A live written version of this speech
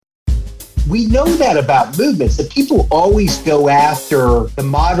We know that about movements, that people always go after the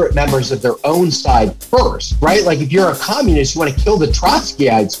moderate members of their own side first, right? Like if you're a communist, you want to kill the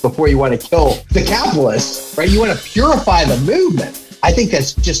Trotskyites before you want to kill the capitalists, right? You want to purify the movement. I think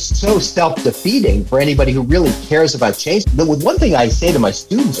that's just so self-defeating for anybody who really cares about change. The one thing I say to my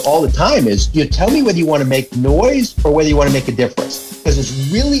students all the time is, you tell me whether you want to make noise or whether you want to make a difference. Because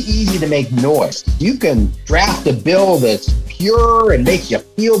it's really easy to make noise. You can draft a bill that's pure and makes you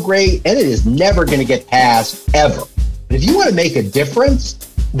feel great, and it is never going to get passed, ever. But if you want to make a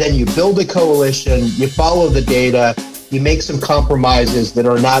difference, then you build a coalition, you follow the data, you make some compromises that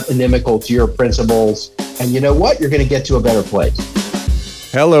are not inimical to your principles, and you know what? You're going to get to a better place.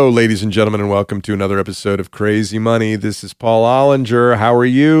 Hello, ladies and gentlemen, and welcome to another episode of Crazy Money. This is Paul Ollinger. How are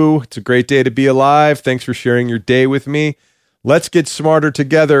you? It's a great day to be alive. Thanks for sharing your day with me. Let's get smarter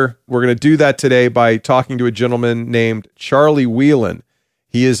together. We're going to do that today by talking to a gentleman named Charlie Whelan.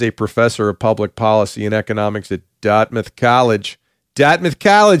 He is a professor of public policy and economics at Dartmouth College. Dartmouth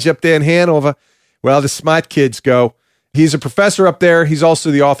College up there in Hanover. Well, the smart kids go. He's a professor up there. He's also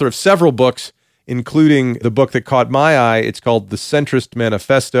the author of several books, including the book that caught my eye. It's called The Centrist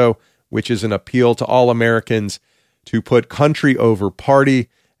Manifesto, which is an appeal to all Americans to put country over party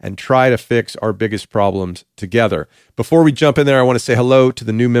and try to fix our biggest problems together. Before we jump in there, I want to say hello to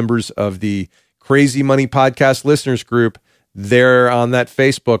the new members of the Crazy Money Podcast listeners group. They're on that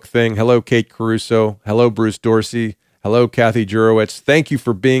Facebook thing. Hello, Kate Caruso. Hello, Bruce Dorsey. Hello, Kathy Jurowitz. Thank you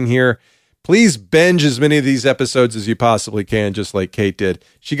for being here. Please binge as many of these episodes as you possibly can, just like Kate did.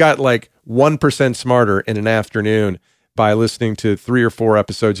 She got like 1% smarter in an afternoon by listening to 3 or 4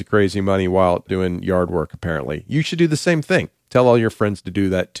 episodes of Crazy Money while doing yard work, apparently. You should do the same thing. Tell all your friends to do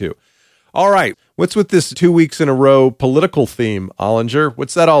that too. All right, what's with this 2 weeks in a row political theme, Ollinger?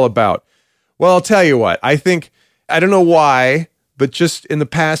 What's that all about? Well, I'll tell you what. I don't know why, but just in the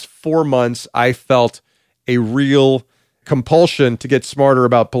past 4 months, I felt a real compulsion to get smarter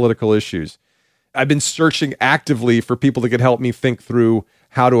about political issues. I've been searching actively for people that could help me think through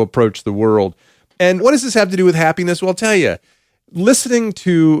how to approach the world. And what does this have to do with happiness? Well, I'll tell you, listening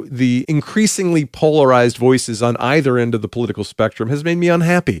to the increasingly polarized voices on either end of the political spectrum has made me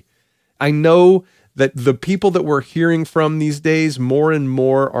unhappy. I know that the people that we're hearing from these days, more and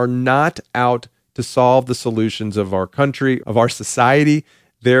more, are not out to solve the solutions of our country, of our society.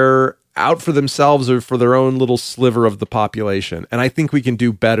 They're out for themselves or for their own little sliver of the population. And I think we can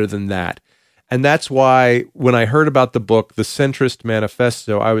do better than that. And that's why when I heard about the book, The Centrist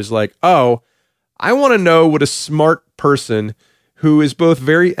Manifesto, I was like, oh, I want to know what a smart person who is both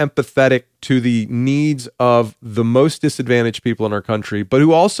very empathetic to the needs of the most disadvantaged people in our country, but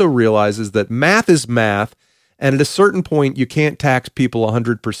who also realizes that math is math, and at a certain point, you can't tax people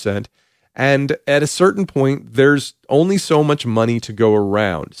 100%. And at a certain point, there's only so much money to go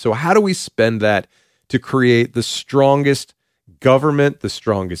around. So how do we spend that to create the strongest government, the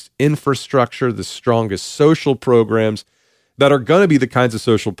strongest infrastructure, the strongest social programs that are going to be the kinds of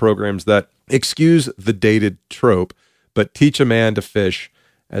social programs that excuse the dated trope, but teach a man to fish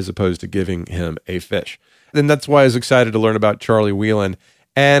as opposed to giving him a fish? And that's why I was excited to learn about Charlie Whelan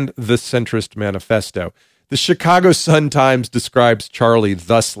and the Centrist Manifesto. The Chicago Sun-Times describes Charlie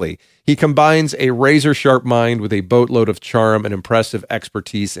thusly: he combines a razor-sharp mind with a boatload of charm and impressive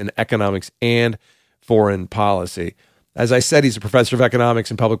expertise in economics and foreign policy. As I said, he's a professor of economics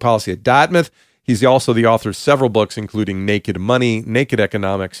and public policy at Dartmouth. He's also the author of several books, including Naked Money, Naked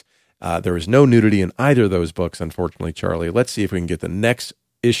Economics. There is no nudity in either of those books, unfortunately, Charlie. Let's see if we can get the next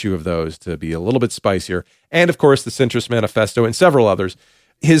issue of those to be a little bit spicier. And, of course, the Centrist Manifesto and several others.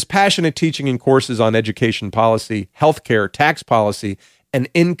 His passionate teaching and courses on education policy, healthcare, tax policy, and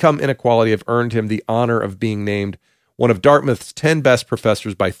income inequality have earned him the honor of being named one of Dartmouth's 10 best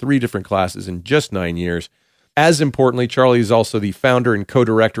professors by 3 different classes in just 9 years. As importantly, Charlie is also the founder and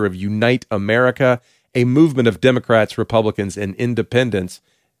co-director of Unite America, a movement of Democrats, Republicans, and independents.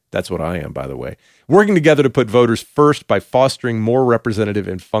 That's what I am, by the way. Working together to put voters first by fostering more representative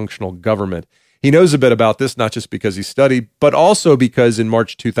and functional government. He knows a bit about this, not just because he studied, but also because in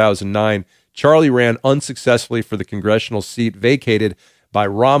March 2009, Charlie ran unsuccessfully for the congressional seat vacated by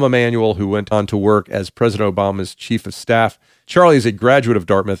Rahm Emanuel, who went on to work as President Obama's chief of staff. Charlie is a graduate of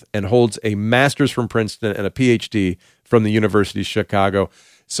Dartmouth and holds a master's from Princeton and a PhD from the University of Chicago.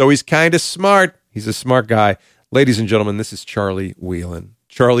 So he's kind of smart. He's a smart guy. Ladies and gentlemen, this is Charlie Whelan.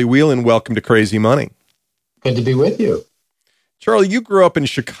 Charlie Whelan, welcome to Crazy Money. Good to be with you. Charlie, you grew up in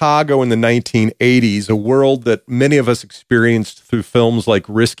Chicago in the 1980s, a world that many of us experienced through films like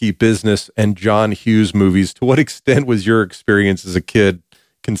Risky Business and John Hughes movies. To what extent was your experience as a kid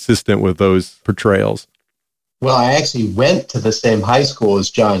consistent with those portrayals? Well, I actually went to the same high school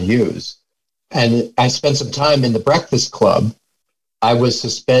as John Hughes. And I spent some time in the Breakfast Club. I was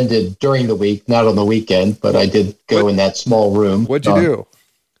suspended during the week, not on the weekend, but I did go in that small room. What'd you do?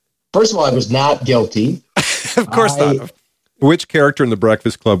 First of all, I was not guilty. Of course not. Which character in the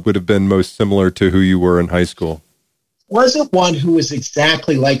Breakfast Club would have been most similar to who you were in high school? Wasn't one who was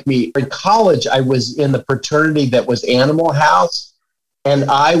exactly like me. In college, I was in the fraternity that was Animal House, and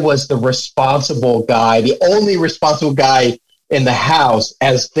I was the responsible guy, the only responsible guy in the house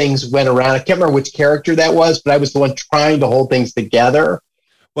as things went around. I can't remember which character that was, but I was the one trying to hold things together.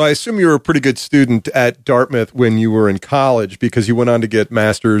 Well, I assume you were a pretty good student at Dartmouth when you were in college, because you went on to get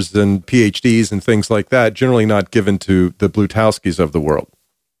masters and PhDs and things like that, generally not given to the Blutowskis of the world.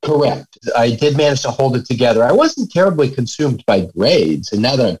 Correct. I did manage to hold it together. I wasn't terribly consumed by grades. And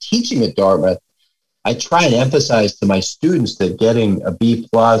now that I'm teaching at Dartmouth, I try and emphasize to my students that getting a B+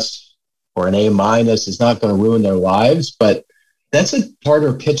 or an A- is not going to ruin their lives. But that's a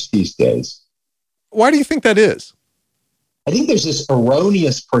harder pitch these days. Why do you think that is? I think there's this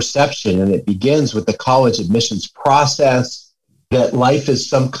erroneous perception, and it begins with the college admissions process, that life is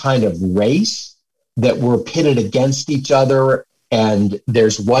some kind of race, that we're pitted against each other, and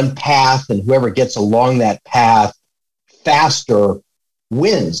there's one path, and whoever gets along that path faster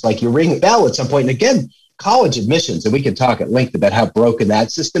wins. Like you ring a bell at some point. And again, college admissions, and we can talk at length about how broken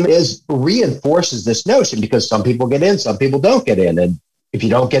that system is, reinforces this notion, because some people get in, some people don't get in. And if you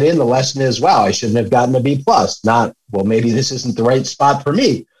don't get in, the lesson is, wow, I shouldn't have gotten a B+. Not, well, maybe this isn't the right spot for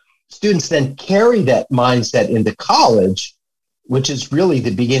me. Students then carry that mindset into college, which is really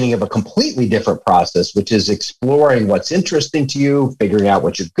the beginning of a completely different process, which is exploring what's interesting to you, figuring out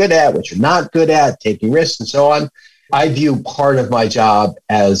what you're good at, what you're not good at, taking risks, and so on. I view part of my job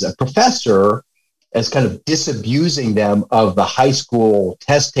as a professor as kind of disabusing them of the high school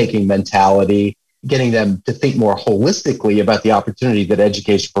test-taking mentality, getting them to think more holistically about the opportunity that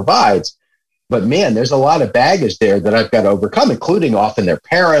education provides. But man, there's a lot of baggage there that I've got to overcome, including often their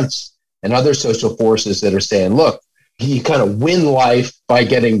parents and other social forces that are saying, look, you kind of win life by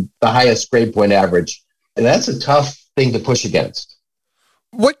getting the highest grade point average. And that's a tough thing to push against.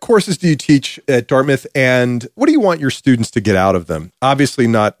 What courses do you teach at Dartmouth, and what do you want your students to get out of them? Obviously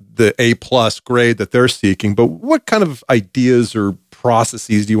not the A+ grade that they're seeking, but what kind of ideas or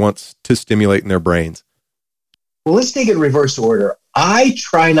processes do you want to stimulate in their brains? Well, let's take it in reverse order. I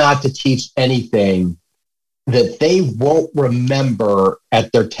try not to teach anything that they won't remember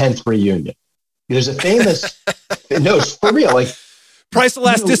at their 10th reunion. There's a famous, no, it's for real, like price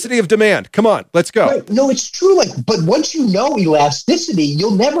elasticity of demand. Come on, let's go. Right. No, it's true. But once you know elasticity,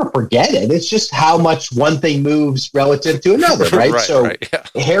 you'll never forget it. It's just how much one thing moves relative to another, right?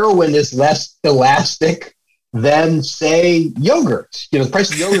 Heroin is less elastic than, say, yogurt. The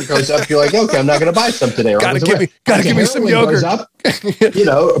price of yogurt goes up. You're like, okay, I'm not going to buy some today. Gotta give me some yogurt. Goes up,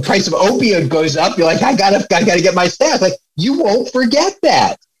 price of opiate goes up. You're like, I gotta get my stash. Like, you won't forget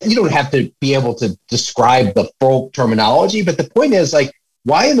that. You don't have to be able to describe the full terminology, but the point is, like,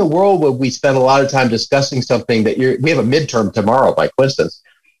 why in the world would we spend a lot of time discussing something that we have a midterm tomorrow, by coincidence,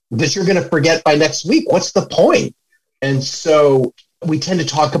 that you're going to forget by next week? What's the point? And so we tend to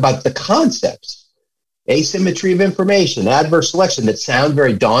talk about the concepts, asymmetry of information, adverse selection, that sound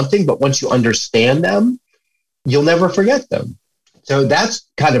very daunting, but once you understand them, you'll never forget them. So that's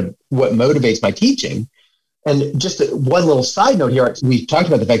kind of what motivates my teaching. And just one little side note here, we talked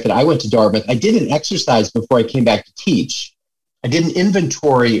about the fact that I went to Dartmouth. I did an exercise before I came back to teach. I did an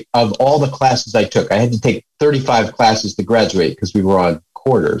inventory of all the classes I took. I had to take 35 classes to graduate because we were on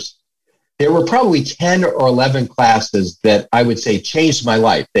quarters. There were probably 10 or 11 classes that I would say changed my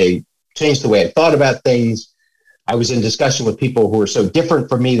life. They changed the way I thought about things. I was in discussion with people who were so different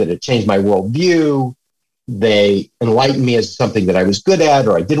from me that it changed my worldview. They enlightened me as something that I was good at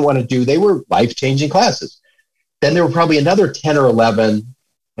or I didn't want to do. They were life-changing classes. Then there were probably another 10 or 11,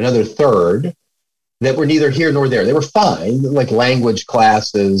 another third, that were neither here nor there. They were fine, like language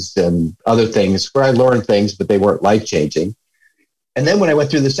classes and other things where I learned things, but they weren't life-changing. And then when I went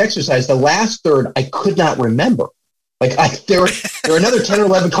through this exercise, the last third, I could not remember. Like there were another 10 or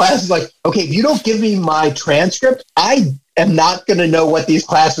 11 classes, like, okay, if you don't give me my transcript, I am not going to know what these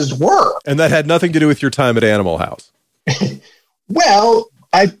classes were. And that had nothing to do with your time at Animal House. Well,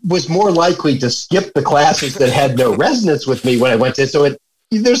 I was more likely to skip the classes that had no resonance with me when I went to, so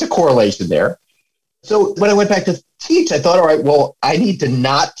there's a correlation there. So when I went back to teach, I thought, all right, well, I need to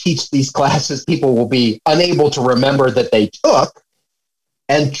not teach these classes people will be unable to remember that they took,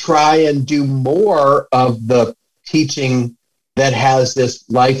 and try and do more of the teaching that has this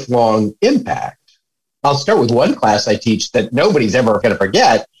lifelong impact. I'll start with one class I teach that nobody's ever going to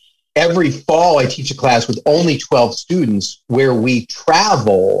forget. Every fall, I teach a class with only 12 students where we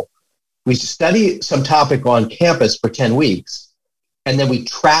travel We study some topic on campus for 10 weeks, and then we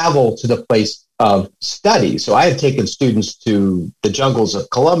travel to the place of study. So I have taken students to the jungles of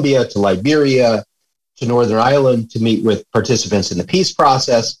Colombia, to Liberia, to Northern Ireland to meet with participants in the peace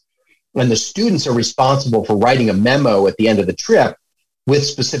process. And the students are responsible for writing a memo at the end of the trip with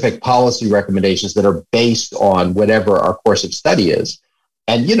specific policy recommendations that are based on whatever our course of study is.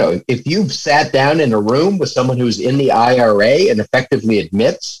 And, if you've sat down in a room with someone who's in the IRA and effectively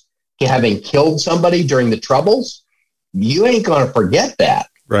admits to having killed somebody during the Troubles, you ain't going to forget that.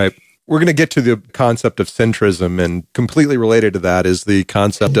 Right. We're going to get to the concept of centrism, and completely related to that is the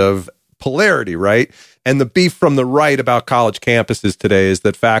concept of polarity, right? And the beef from the right about college campuses today is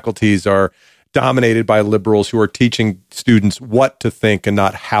that faculties are dominated by liberals who are teaching students what to think and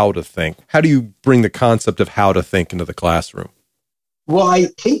not how to think. How do you bring the concept of how to think into the classroom? Well, I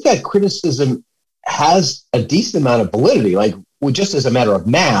think that criticism has a decent amount of validity. Just as a matter of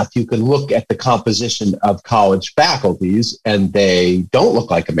math, you can look at the composition of college faculties, and they don't look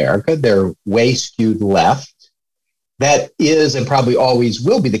like America. They're way skewed left. That is and probably always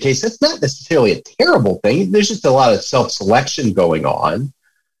will be the case. That's not necessarily a terrible thing. There's just a lot of self-selection going on,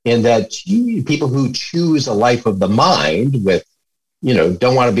 in that people who choose a life of the mind with,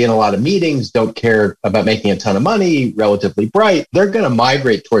 don't want to be in a lot of meetings, don't care about making a ton of money, relatively bright, they're going to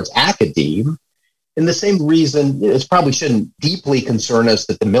migrate towards academe. And the same reason, it probably shouldn't deeply concern us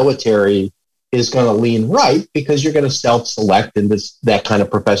that the military is going to lean right, because you're going to self-select in that kind of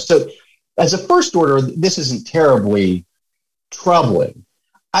profession. So as a first order, this isn't terribly troubling.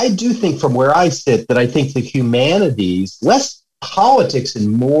 I do think from where I sit that I think the humanities, less politics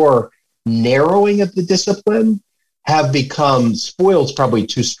and more narrowing of the discipline, have become, spoiled's probably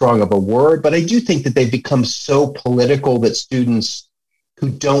too strong of a word, but I do think that they've become so political that students who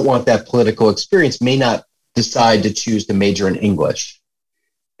don't want that political experience may not decide to choose to major in English.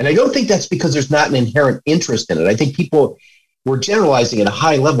 And I don't think that's because there's not an inherent interest in it. I think we're generalizing at a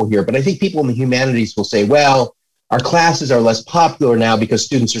high level here, but I think people in the humanities will say, well, our classes are less popular now because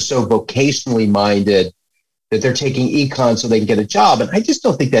students are so vocationally minded that they're taking econ so they can get a job. And I just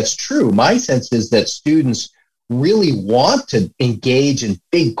don't think that's true. My sense is that students really want to engage in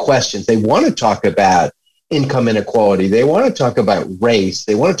big questions. They want to talk about income inequality. They want to talk about race.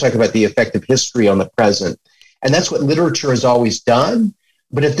 They want to talk about the effect of history on the present. And that's what literature has always done.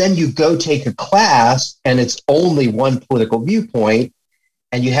 But if then you go take a class and it's only one political viewpoint,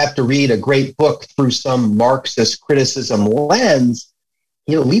 and you have to read a great book through some Marxist criticism lens,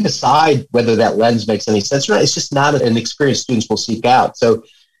 leave aside whether that lens makes any sense or not. It's just not an experience students will seek out. So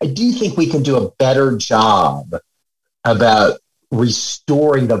I do think we can do a better job about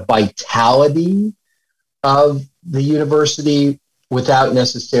restoring the vitality of the university without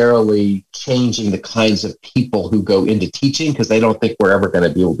necessarily changing the kinds of people who go into teaching, because I don't think we're ever going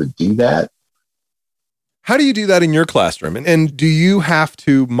to be able to do that. How do you do that in your classroom? And do you have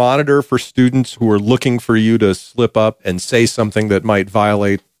to monitor for students who are looking for you to slip up and say something that might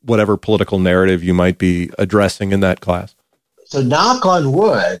violate whatever political narrative you might be addressing in that class? So knock on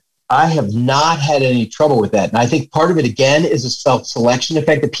wood, I have not had any trouble with that. And I think part of it, again, is a self-selection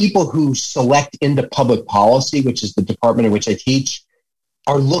effect. The people who select into public policy, which is the department in which I teach,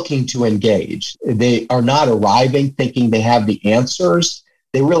 are looking to engage. They are not arriving thinking they have the answers.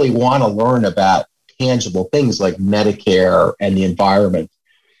 They really want to learn about tangible things like Medicare and the environment.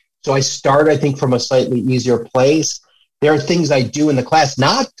 So I start, I think, from a slightly easier place. There are things I do in the class,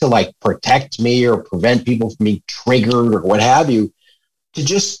 not to protect me or prevent people from being triggered or what have you, to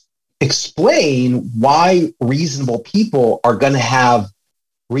just explain why reasonable people are going to have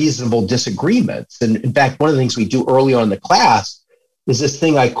reasonable disagreements. And in fact, one of the things we do early on in the class is this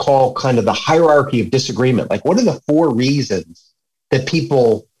thing I call kind of the hierarchy of disagreement. What are the 4 reasons that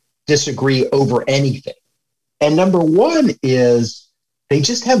people disagree over anything? And number 1 is they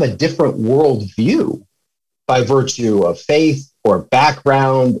just have a different worldview by virtue of faith or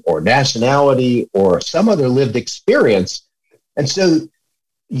background or nationality or some other lived experience. And so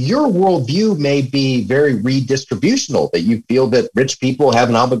your worldview may be very redistributional, that you feel that rich people have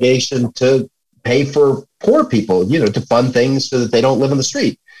an obligation to pay for poor people, to fund things so that they don't live on the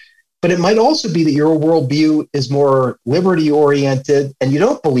street. But it might also be that your worldview is more liberty-oriented and you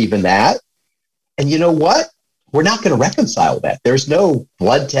don't believe in that. And you know what? We're not going to reconcile that. There's no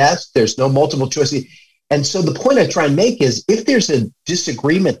blood test. There's no multiple choice. And so the point I try and make is, if there's a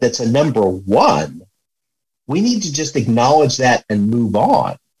disagreement that's a number 1, we need to just acknowledge that and move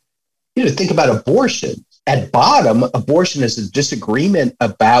on. Think about abortion. At bottom, abortion is a disagreement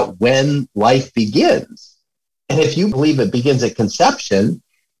about when life begins. And if you believe it begins at conception,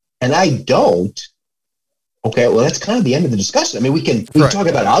 and I don't, Okay, well, that's kind of the end of the discussion. I mean, we can talk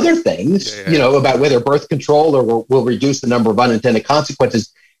about other things, about whether birth control or will reduce the number of unintended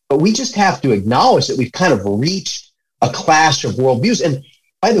consequences. But we just have to acknowledge that we've kind of reached a clash of worldviews. And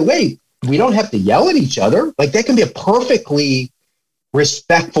by the way, we don't have to yell at each other. Like, that can be a perfectly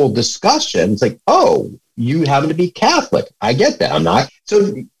respectful discussion. It's like, oh, you happen to be Catholic. I get that. I'm not.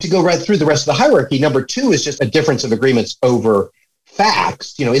 So to go right through the rest of the hierarchy, number 2 is just a difference of agreements over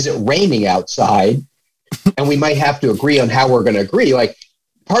facts. Is it raining outside? And we might have to agree on how we're going to agree. Like,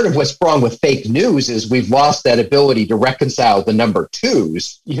 part of what's wrong with fake news is we've lost that ability to reconcile the number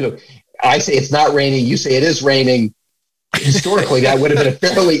 2s. I say it's not raining. You say it is raining. Historically, that would have been a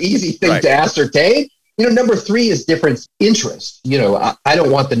fairly easy thing to ascertain. Number 3 is different interests. I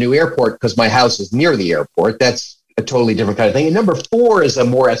don't want the new airport because my house is near the airport. That's a totally different kind of thing. And number 4 is a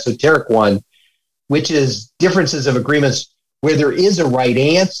more esoteric one, which is differences of agreements where there is a right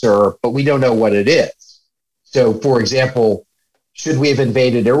answer, but we don't know what it is. So, for example, should we have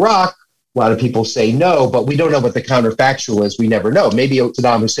invaded Iraq? A lot of people say no, but we don't know what the counterfactual is. We never know. Maybe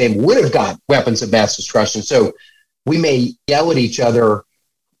Saddam Hussein would have got weapons of mass destruction. So we may yell at each other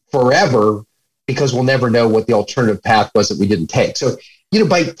forever because we'll never know what the alternative path was that we didn't take. So,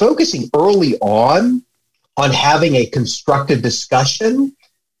 by focusing early on having a constructive discussion,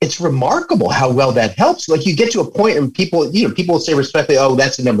 it's remarkable how well that helps. Like, you get to a point and people will say respectfully, oh,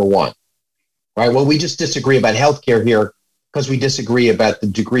 that's the number 1. Right. Well, we just disagree about healthcare here because we disagree about the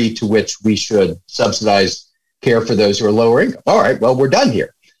degree to which we should subsidize care for those who are lower income. All right. Well, we're done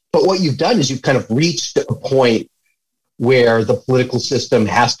here. But what you've done is you've kind of reached a point where the political system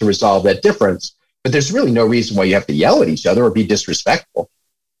has to resolve that difference. But there's really no reason why you have to yell at each other or be disrespectful.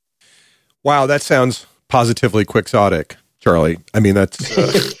 Wow, that sounds positively quixotic, Charlie. I mean, that's...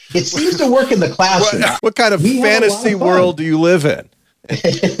 It seems to work in the classroom. What kind of fantasy world do you live in?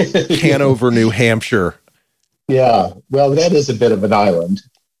 Hanover, New Hampshire. Yeah, well, that is a bit of an island.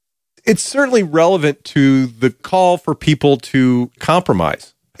 It's certainly relevant to the call for people to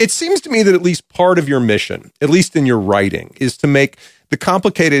compromise. It seems to me that at least part of your mission, at least in your writing, is to make the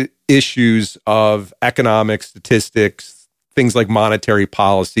complicated issues of economic statistics, things like monetary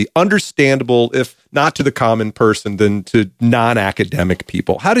policy, understandable, if not to the common person, then to non-academic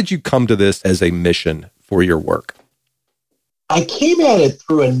people. How did you come to this as a mission for your work? I came at it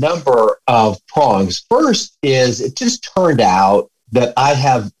through a number of prongs. First is it just turned out that I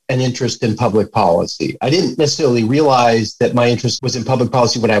have an interest in public policy. I didn't necessarily realize that my interest was in public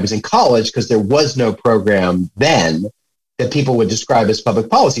policy when I was in college because there was no program then that people would describe as public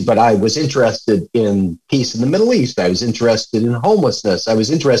policy, but I was interested in peace in the Middle East. I was interested in homelessness. I was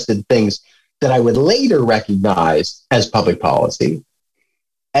interested in things that I would later recognize as public policy.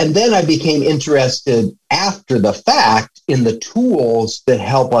 And then I became interested after the fact in the tools that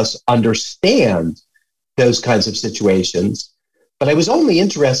help us understand those kinds of situations. But I was only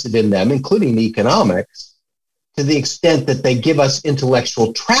interested in them, including the economics, to the extent that they give us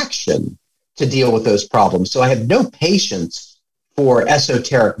intellectual traction to deal with those problems. So I have no patience for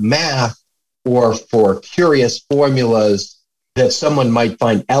esoteric math or for curious formulas that someone might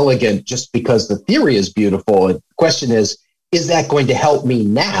find elegant just because the theory is beautiful. And the question is that going to help me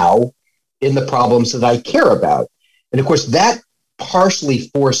now in the problems that I care about? And of course, that partially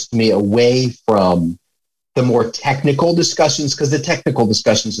forced me away from the more technical discussions, because the technical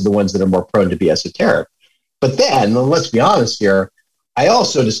discussions are the ones that are more prone to be esoteric. But then, let's be honest here, I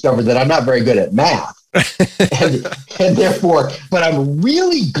also discovered that I'm not very good at math. and therefore, but I'm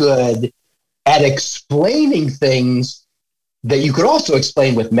really good at explaining things that you could also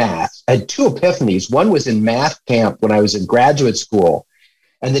explain with math. I had 2 epiphanies. One was in math camp when I was in graduate school,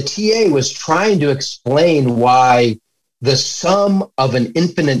 and the TA was trying to explain why the sum of an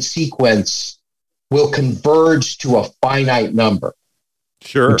infinite sequence will converge to a finite number.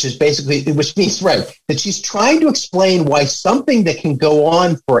 Sure. Which means, right, that she's trying to explain why something that can go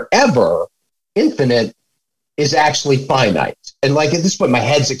on forever, infinite, is actually finite. And like at this point, my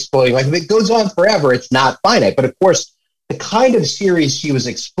head's exploding. Like if it goes on forever, it's not finite. But of course, the kind of series she was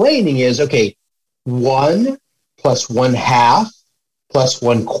explaining is, okay, 1 plus 1/2 plus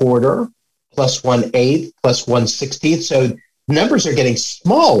 1/4 plus 1/8 plus 1/16. So numbers are getting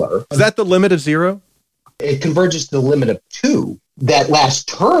smaller. Is that the limit of 0? It converges to the limit of 2. That last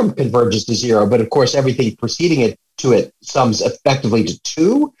term converges to 0, but of course, everything preceding it sums effectively to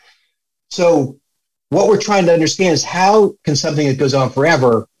 2. So what we're trying to understand is how can something that goes on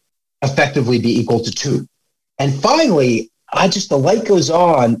forever effectively be equal to 2? And finally, the light goes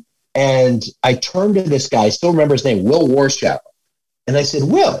on, and I turned to this guy, I still remember his name, Will Warshaw. And I said,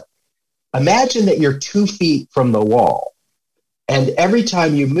 Will, imagine that you're 2 feet from the wall, And every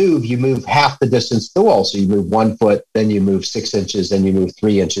time you move half the distance to the wall. So you move 1 foot, then you move 6 inches, then you move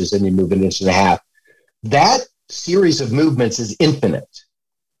 3 inches, then you move 1.5 inches. That series of movements is infinite.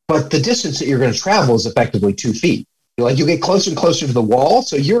 But the distance that you're going to travel is effectively 2 feet. You get closer and closer to the wall.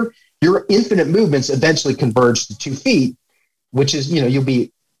 So your infinite movements eventually converge to 2 feet, which is, you'll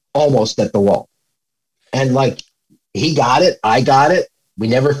be almost at the wall. And he got it, I got it. We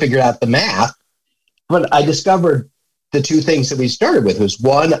never figured out the math. But I discovered the two things that we started with was,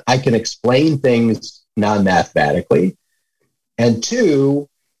 one, I can explain things non-mathematically. And two,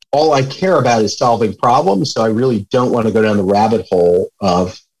 all I care about is solving problems. So I really don't want to go down the rabbit hole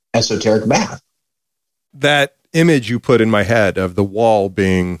of esoteric math. That image you put in my head of the wall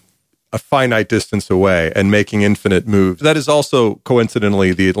being a finite distance away and making infinite moves, that is also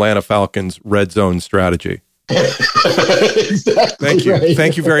coincidentally the Atlanta Falcons red zone strategy. Exactly. Thank you. Right.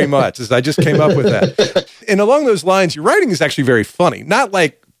 Thank you very much. As I just came up with that. And along those lines, your writing is actually very funny. Not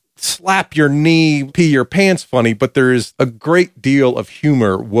like slap your knee, pee your pants funny, but there's a great deal of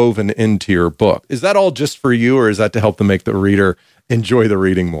humor woven into your book. Is that all just for you, or is that to help make the reader enjoy the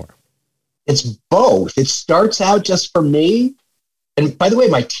reading more? It's both. It starts out just for me. And by the way,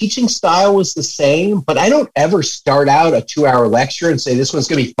 my teaching style was the same, but I don't ever start out a 2-hour lecture and say, this one's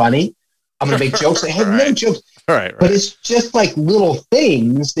going to be funny. I'm going to make jokes. I have no jokes. Right. But it's just like little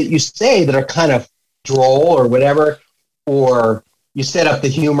things that you say that are kind of droll or whatever, or you set up the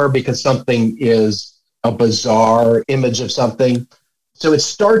humor because something is a bizarre image of something. So it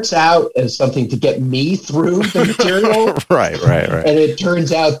starts out as something to get me through the material. Right. And it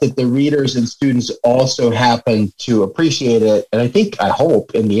turns out that the readers and students also happen to appreciate it. And I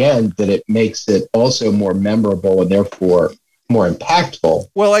hope in the end that it makes it also more memorable and therefore more impactful.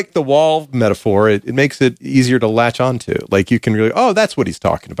 Well, like the wall metaphor, it makes it easier to latch onto. Like you can really, that's what he's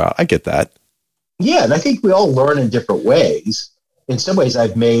talking about. I get that. Yeah, and I think we all learn in different ways. In some ways,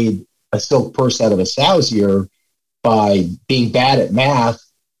 I've made a silk purse out of a sow's ear by being bad at math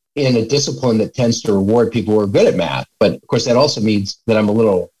in a discipline that tends to reward people who are good at math. But of course, that also means that I'm a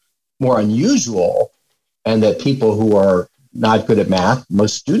little more unusual, and that people who are not good at math,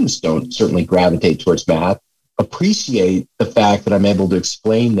 most students don't certainly gravitate towards math, appreciate the fact that I'm able to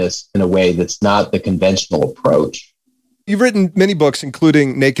explain this in a way that's not the conventional approach. You've written many books,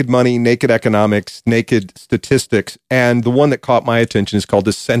 including Naked Money, Naked Economics, Naked Statistics, and the one that caught my attention is called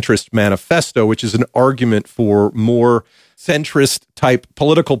The Centrist Manifesto, which is an argument for more centrist type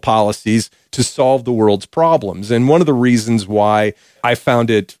political policies to solve the world's problems. And one of the reasons why I found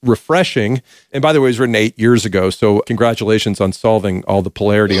it refreshing, and by the way, it was written 8 years ago, so congratulations on solving all the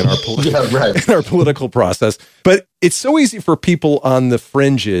polarity in our, in our political process. But it's so easy for people on the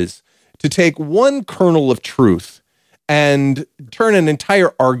fringes to take one kernel of truth and turn an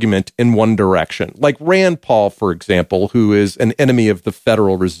entire argument in one direction. Like Rand Paul, for example, who is an enemy of the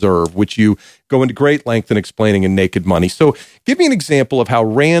Federal Reserve, which you go into great length in explaining in Naked Money. So give me an example of how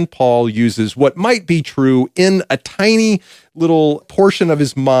Rand Paul uses what might be true in a tiny little portion of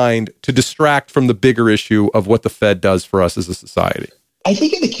his mind to distract from the bigger issue of what the Fed does for us as a society. I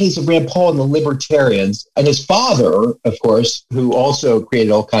think in the case of Rand Paul and the libertarians, and his father, of course, who also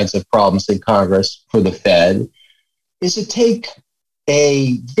created all kinds of problems in Congress for the Fed, is to take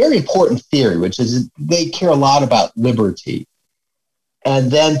a very important theory, which is they care a lot about liberty,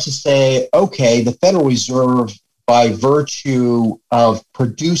 and then to say, okay, the Federal Reserve, by virtue of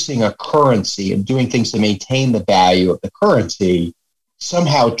producing a currency and doing things to maintain the value of the currency,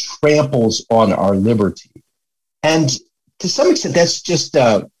 somehow tramples on our liberty. And to some extent, that's just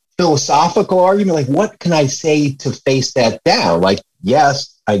a philosophical argument. Like, what can I say to face that down? Like,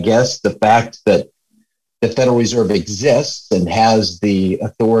 yes, I guess the fact that the Federal Reserve exists and has the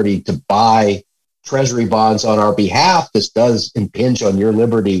authority to buy treasury bonds on our behalf, this does impinge on your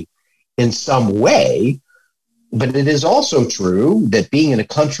liberty in some way. But it is also true that being in a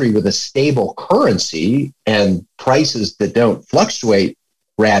country with a stable currency and prices that don't fluctuate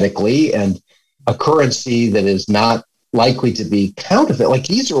radically and a currency that is not likely to be counterfeit, like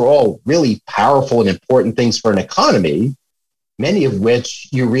these are all really powerful and important things for an economy, many of which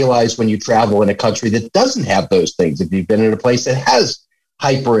you realize when you travel in a country that doesn't have those things. If you've been in a place that has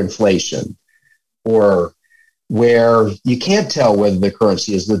hyperinflation or where you can't tell whether the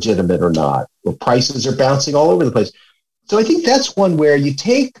currency is legitimate or not, or prices are bouncing all over the place. So I think that's one where you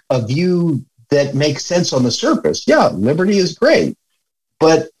take a view that makes sense on the surface. Yeah, liberty is great,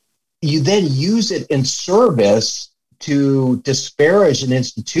 but you then use it in service to disparage an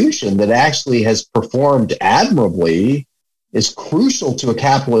institution that actually has performed admirably, is crucial to a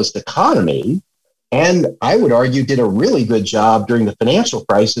capitalist economy, and I would argue did a really good job during the financial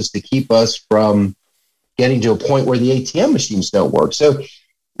crisis to keep us from getting to a point where the ATM machines don't work. So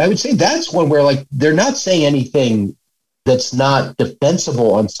I would say that's one where like they're not saying anything that's not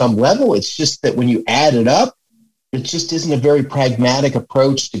defensible on some level. It's just that when you add it up, it just isn't a very pragmatic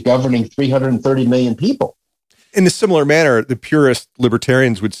approach to governing 330 million people. In a similar manner, the purist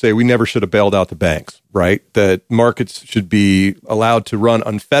libertarians would say we never should have bailed out the banks, right? That markets should be allowed to run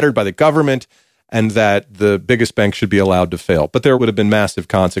unfettered by the government and that the biggest banks should be allowed to fail. But there would have been massive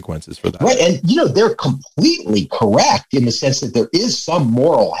consequences for that. Right. And, they're completely correct in the sense that there is some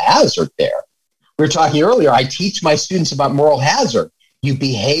moral hazard there. We were talking earlier, I teach my students about moral hazard. You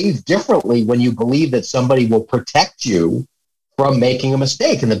behave differently when you believe that somebody will protect you from making a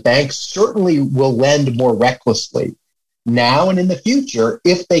mistake. And the banks certainly will lend more recklessly now and in the future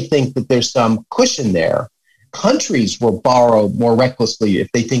if they think that there's some cushion there. Countries will borrow more recklessly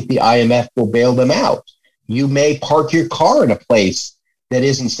if they think the IMF will bail them out. You may park your car in a place that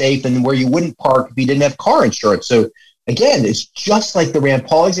isn't safe and where you wouldn't park if you didn't have car insurance. So again, it's just like the Rand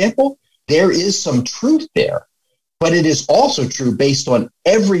Paul example. There is some truth there, but it is also true based on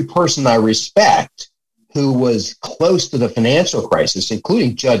every person I respect who was close to the financial crisis,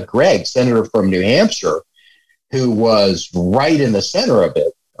 including Judd Gregg, senator from New Hampshire, who was right in the center of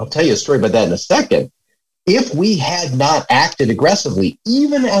it. I'll tell you a story about that in a second. If we had not acted aggressively,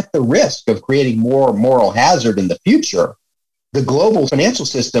 even at the risk of creating more moral hazard in the future, the global financial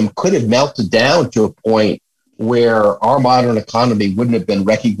system could have melted down to a point where our modern economy wouldn't have been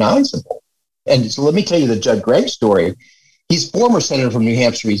recognizable. And so let me tell you the Judd Gregg story. He's former senator from New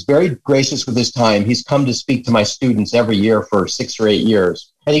Hampshire. He's very gracious with his time. He's come to speak to my students every year for 6 or 8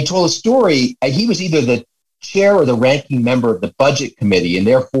 years. And he told a story. He was either the chair or the ranking member of the budget committee. And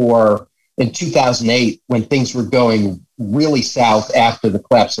therefore, in 2008, when things were going really south after the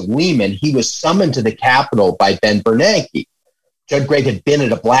collapse of Lehman, he was summoned to the Capitol by Ben Bernanke. Judd Gregg had been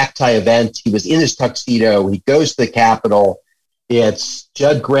at a black tie event. He was in his tuxedo. He goes to the Capitol. It's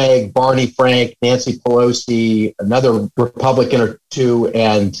Judd Gregg, Barney Frank, Nancy Pelosi, another Republican or two,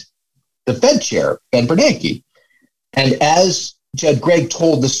 and the Fed chair, Ben Bernanke. And as Judd Gregg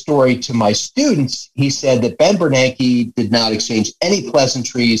told the story to my students, he said that Ben Bernanke did not exchange any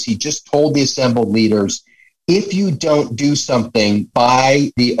pleasantries. He just told the assembled leaders, if you don't do something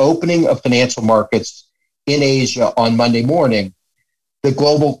by the opening of financial markets in Asia on Monday morning, the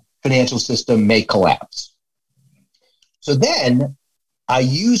global financial system may collapse. So then I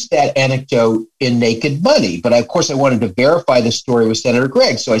used that anecdote in Naked Money, but of course I wanted to verify the story with Senator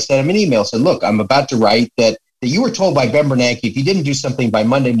Gregg. So I sent him an email, said, look, I'm about to write that you were told by Ben Bernanke, if you didn't do something by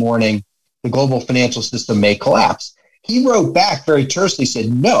Monday morning, the global financial system may collapse. He wrote back very tersely, said,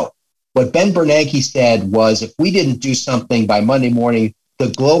 no. What Ben Bernanke said was, if we didn't do something by Monday morning, the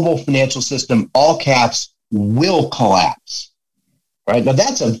global financial system, all caps, will collapse. Right? Now,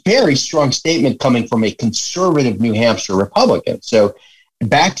 that's a very strong statement coming from a conservative New Hampshire Republican. So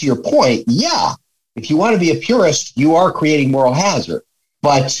back to your point, yeah, if you want to be a purist, you are creating moral hazard.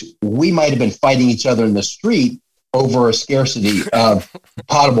 But we might have been fighting each other in the street over a scarcity of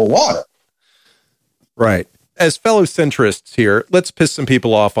potable water. Right. As fellow centrists here, let's piss some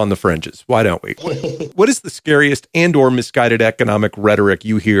people off on the fringes. Why don't we? What is the scariest and or misguided economic rhetoric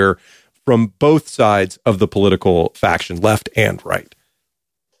you hear from both sides of the political faction, left and right?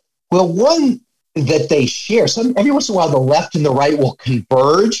 Well, one that they share, every once in a while, the left and the right will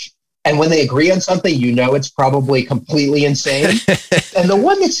converge. And when they agree on something, it's probably completely insane. And the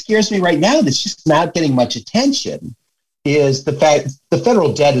one that scares me right now that's just not getting much attention is the fact the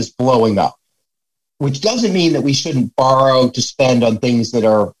federal debt is blowing up, which doesn't mean that we shouldn't borrow to spend on things that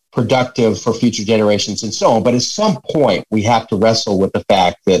are productive for future generations and so on. But at some point, we have to wrestle with the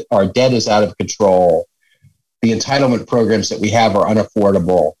fact that our debt is out of control. The entitlement programs that we have are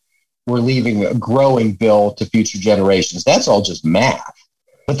unaffordable. We're leaving a growing bill to future generations. That's all just math.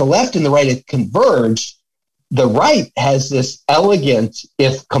 But the left and the right have converged. The right has this elegant,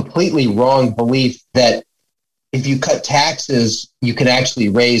 if completely wrong, belief that if you cut taxes, you can actually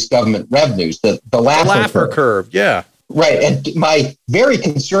raise government revenues. The Laffer curve. Yeah. Right. And my very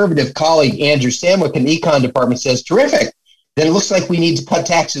conservative colleague, Andrew Samwick in the econ department says, terrific. Then it looks like we need to cut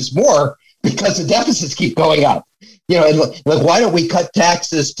taxes more because the deficits keep going up. And like, why don't we cut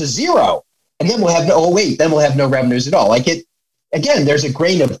taxes to zero? And then we'll have no revenues at all. Again, there's a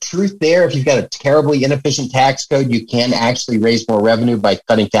grain of truth there. If you've got a terribly inefficient tax code, you can actually raise more revenue by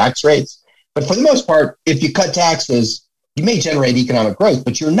cutting tax rates. But for the most part, if you cut taxes, you may generate economic growth,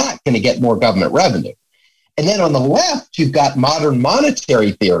 but you're not going to get more government revenue. And then on the left, you've got modern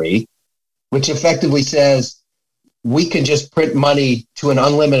monetary theory, which effectively says we can just print money to an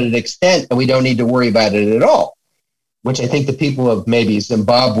unlimited extent and we don't need to worry about it at all, which I think the people of maybe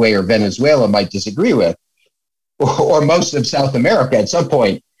Zimbabwe or Venezuela might disagree with. or most of South America at some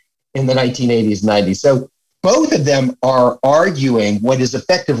point in the 1980s, 90s. So both of them are arguing what is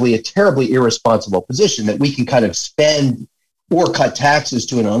effectively a terribly irresponsible position, that we can kind of spend or cut taxes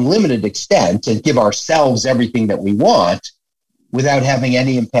to an unlimited extent and give ourselves everything that we want without having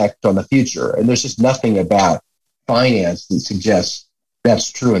any impact on the future. And there's just nothing about finance that suggests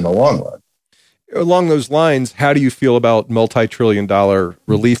that's true in the long run. Along those lines, how do you feel about multi-trillion-dollar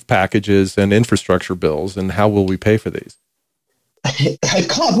relief packages and infrastructure bills, and how will we pay for these? I have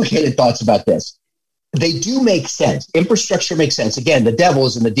complicated thoughts about this. They do make sense. Infrastructure makes sense. Again, the devil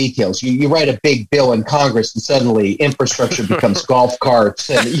is in the details. You write a big bill in Congress and suddenly infrastructure becomes golf carts.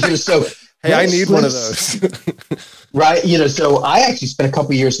 And so, hey, I need one of those. Right. So I actually spent a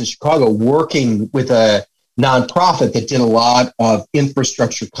couple of years in Chicago working with a nonprofit that did a lot of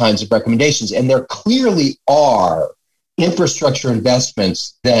infrastructure kinds of recommendations. And there clearly are infrastructure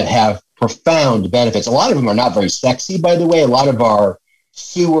investments that have profound benefits. A lot of them are not very sexy, by the way. A lot of our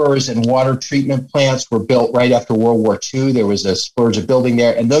sewers and water treatment plants were built right after World War II. There was a spurge of building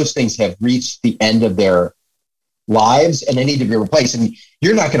there, and those things have reached the end of their lives and they need to be replaced. And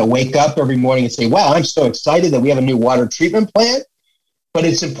you're not going to wake up every morning and say, wow, I'm so excited that we have a new water treatment plant. But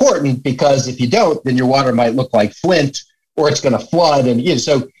it's important, because if you don't, then your water might look like Flint, or it's going to flood. And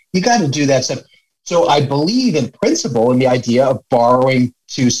so you got to do that stuff. So I believe in principle in the idea of borrowing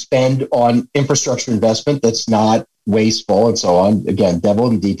to spend on infrastructure investment that's not wasteful and so on. Again, devil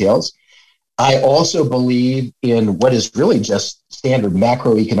in details. I also believe in what is really just standard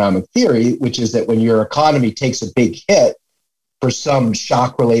macroeconomic theory, which is that when your economy takes a big hit for some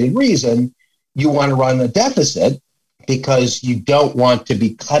shock-related reason, you want to run a deficit, because you don't want to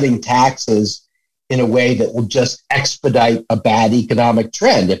be cutting taxes in a way that will just expedite a bad economic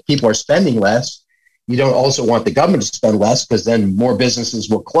trend. If people are spending less, you don't also want the government to spend less, because then more businesses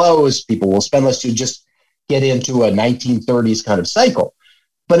will close, people will spend less. You just get into a 1930s kind of cycle.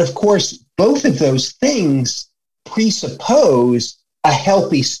 But of course, both of those things presuppose a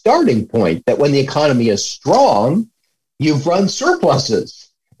healthy starting point, that when the economy is strong, you've run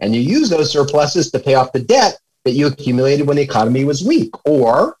surpluses, and you use those surpluses to pay off the debt that you accumulated when the economy was weak.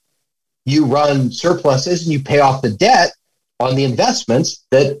 Or you run surpluses and you pay off the debt on the investments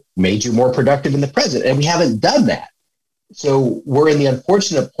that made you more productive in the present. And we haven't done that. So we're in the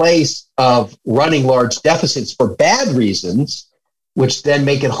unfortunate place of running large deficits for bad reasons, which then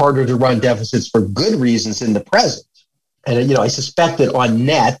make it harder to run deficits for good reasons in the present. And, I suspect that on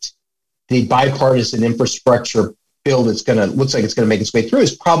net, the bipartisan infrastructure bill looks like it's going to make its way through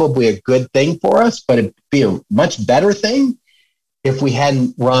is probably a good thing for us, but it'd be a much better thing if we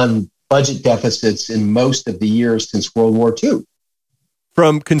hadn't run budget deficits in most of the years since World War II.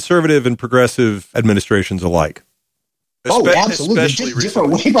 From conservative and progressive administrations alike. Absolutely. Just different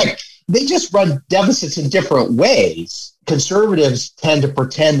ways. Like, they just run deficits in different ways. Conservatives tend to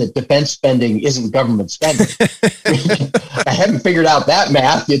pretend that defense spending isn't government spending. I haven't figured out that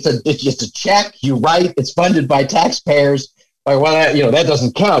math. It's just a check you write. It's funded by taxpayers. That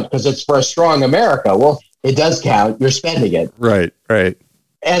doesn't count because it's for a strong America. Well, it does count. You're spending it. Right.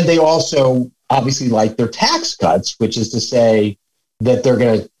 And they also obviously like their tax cuts, which is to say that they're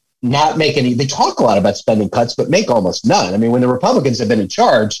going to not make any. They talk a lot about spending cuts, but make almost none. I mean, when the Republicans have been in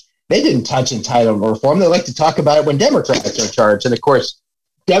charge, they didn't touch entitlement reform. They like to talk about it when Democrats are in charge. And of course,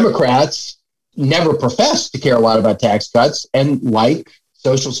 Democrats never profess to care a lot about tax cuts and like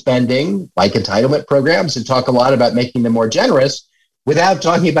social spending, like entitlement programs, and talk a lot about making them more generous without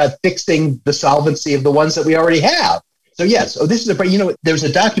talking about fixing the solvency of the ones that we already have. So yes, there's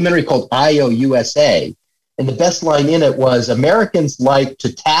a documentary called IOUSA, and the best line in it was, Americans like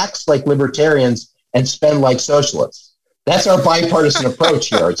to tax like libertarians and spend like socialists. That's our bipartisan approach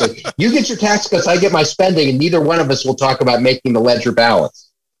here. It's like, you get your tax cuts, I get my spending, and neither one of us will talk about making the ledger balance.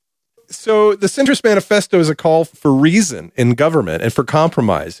 So the Centrist Manifesto is a call for reason in government and for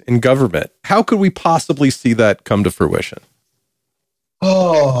compromise in government. How could we possibly see that come to fruition?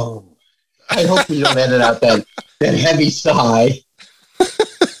 Oh, I hope you don't edit out that heavy sigh.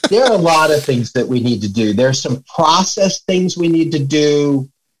 There are a lot of things that we need to do. There's some process things we need to do,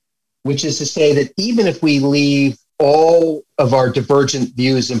 which is to say that even if we leave all of our divergent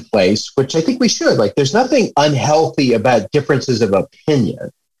views in place, which I think we should, there's nothing unhealthy about differences of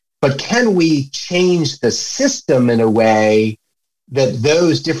opinion, but can we change the system in a way that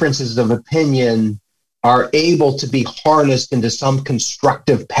those differences of opinion are able to be harnessed into some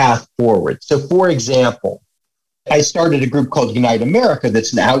constructive path forward? So, for example, I started a group called Unite America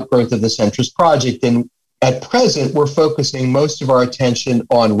that's an outgrowth of the Centrist Project. And at present, we're focusing most of our attention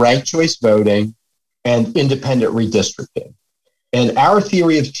on ranked choice voting and independent redistricting. And our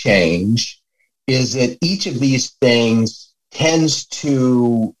theory of change is that each of these things tends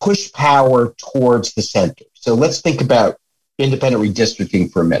to push power towards the center. So let's think about independent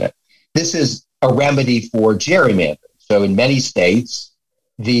redistricting for a minute. This is a remedy for gerrymandering. So in many states,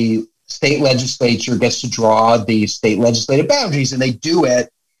 the state legislature gets to draw the state legislative boundaries, and they do it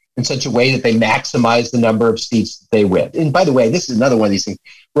in such a way that they maximize the number of seats that they win. And by the way, this is another one of these things.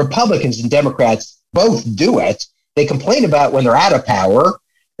 Republicans and Democrats both do it. They complain about when they're out of power,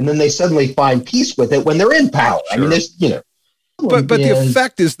 and then they suddenly find peace with it when they're in power. Sure. I mean, there's, But the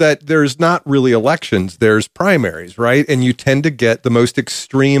effect is that there's not really elections, there's primaries, right? And you tend to get the most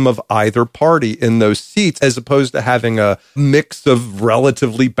extreme of either party in those seats, as opposed to having a mix of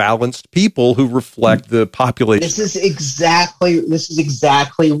relatively balanced people who reflect the population. This is exactly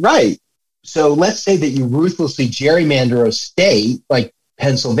right. So let's say that you ruthlessly gerrymander a state like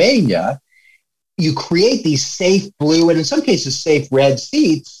Pennsylvania, you create these safe blue and in some cases safe red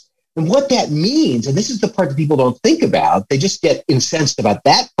seats. And what that means, and this is the part that people don't think about, they just get incensed about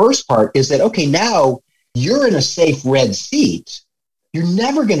that first part, is that, okay, now you're in a safe red seat. You're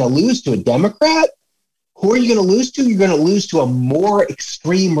never going to lose to a Democrat. Who are you going to lose to? You're going to lose to a more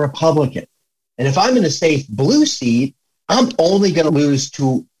extreme Republican. And if I'm in a safe blue seat, I'm only going to lose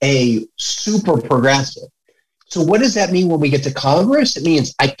to a super progressive. So what does that mean when we get to Congress? It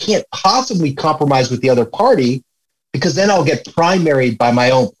means I can't possibly compromise with the other party, because then I'll get primaried by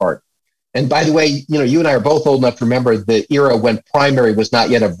my own party. And by the way, you and I are both old enough to remember the era when primary was not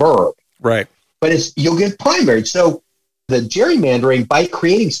yet a verb. Right. But you'll get primaried. So the gerrymandering, by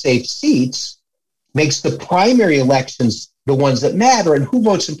creating safe seats, makes the primary elections the ones that matter. And who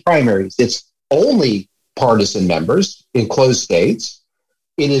votes in primaries? It's only partisan members in closed states.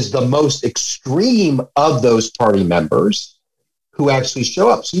 It is the most extreme of those party members who actually show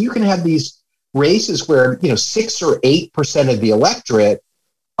up. So you can have these races where 6 or 8% of the electorate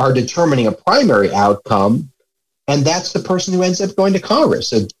are determining a primary outcome, and that's the person who ends up going to Congress.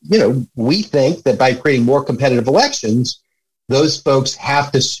 So, we think that by creating more competitive elections, those folks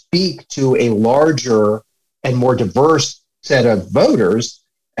have to speak to a larger and more diverse set of voters,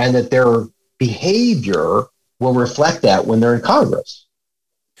 and that their behavior will reflect that when they're in Congress.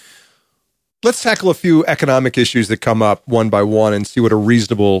 Let's tackle a few economic issues that come up one by one and see what a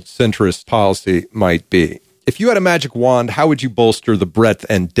reasonable centrist policy might be. If you had a magic wand, how would you bolster the breadth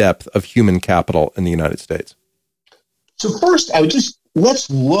and depth of human capital in the United States? So first, let's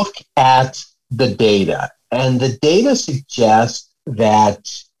look at the data. And the data suggests that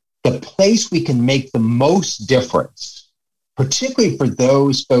the place we can make the most difference, particularly for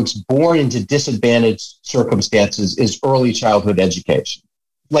those folks born into disadvantaged circumstances, is early childhood education.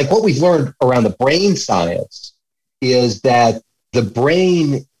 Like what we've learned around the brain science is that the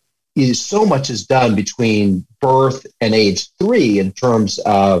brain is so much is done between birth and age 3 in terms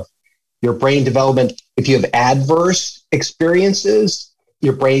of your brain development. If you have adverse experiences,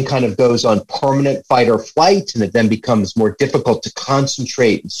 your brain kind of goes on permanent fight or flight, and it then becomes more difficult to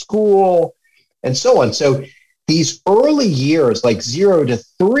concentrate in school and so on. So these early years, like 0 to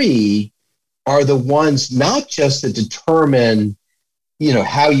 3, are the ones not just that determine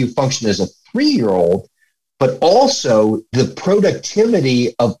how you function as a 3-year-old, but also the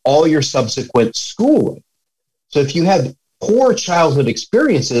productivity of all your subsequent schooling. So if you have poor childhood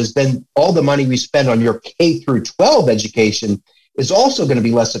experiences, then all the money we spend on your K through 12 education is also going to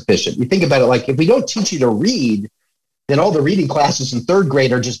be less efficient. You think about it like if we don't teach you to read, then all the reading classes in 3rd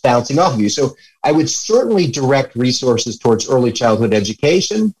grade are just bouncing off of you. So I would certainly direct resources towards early childhood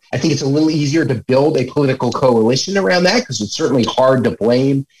education. I think it's a little easier to build a political coalition around that, because it's certainly hard to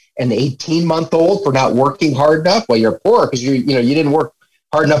blame an 18-month-old for not working hard enough. Well, you're poor because you didn't work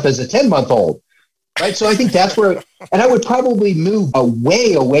hard enough as a 10-month-old, right? So I think that's where, and I would probably move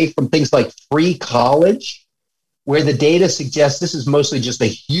away from things like free college, where the data suggests this is mostly just a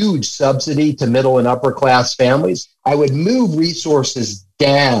huge subsidy to middle and upper class families. I would move resources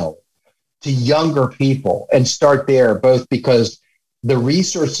down to younger people and start there, both because the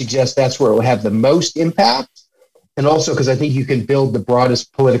research suggests that's where it will have the most impact, and also because I think you can build the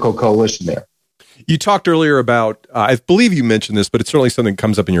broadest political coalition there. You talked earlier about, I believe you mentioned this, but it's certainly something that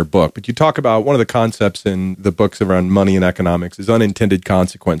comes up in your book, but you talk about one of the concepts in the books around money and economics is unintended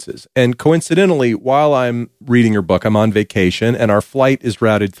consequences. And coincidentally, while I'm reading your book, I'm on vacation and our flight is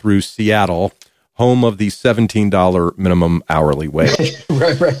routed through Seattle, home of the $17 minimum hourly wage.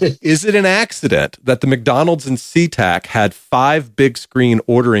 Right. Is it an accident that the McDonald's in SeaTac had 5 big screen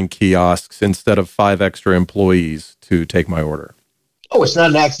ordering kiosks instead of 5 extra employees to take my order? Oh, it's not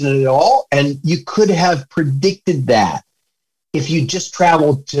an accident at all. And you could have predicted that if you just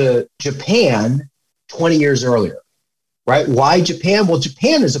traveled to Japan 20 years earlier, right? Why Japan? Well,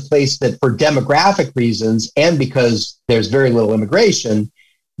 Japan is a place that for demographic reasons and because there's very little immigration,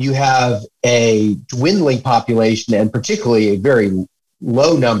 you have a dwindling population and particularly a very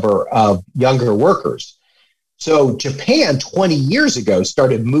low number of younger workers. So Japan 20 years ago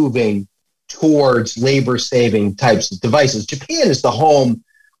started moving towards labor-saving types of devices. Japan is the home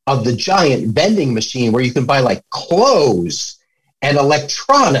of the giant vending machine where you can buy like clothes and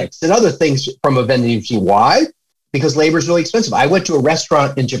electronics and other things from a vending machine. Why? Because labor is really expensive. I went to a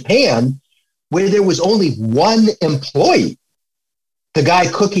restaurant in Japan where there was only one employee, the guy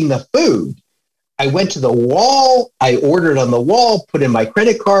cooking the food. I went to the wall, I ordered on the wall, put in my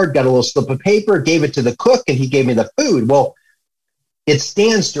credit card, got a little slip of paper, gave it to the cook, and he gave me the food. Well, it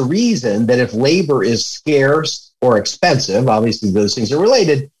stands to reason that if labor is scarce or expensive, obviously those things are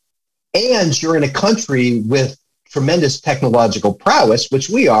related, and you're in a country with tremendous technological prowess, which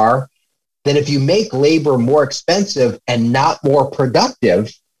we are, then if you make labor more expensive and not more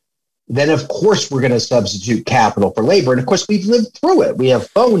productive, then of course we're going to substitute capital for labor. And of course we've lived through it. We have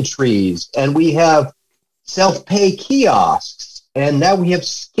phone trees and we have self-pay kiosks and now we have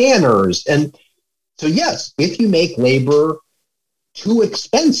scanners. And so yes, if you make labor too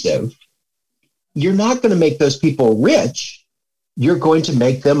expensive, you're not going to make those people rich. You're going to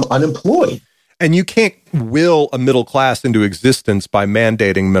make them unemployed. And you can't will a middle class into existence by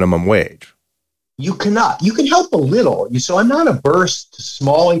mandating minimum wage. You cannot. You can help a little. So I'm not averse to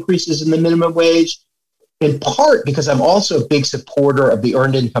small increases in the minimum wage, in part because I'm also a big supporter of the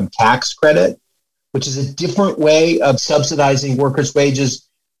earned income tax credit, which is a different way of subsidizing workers' wages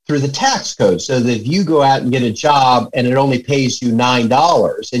through the tax code. So that if you go out and get a job and it only pays you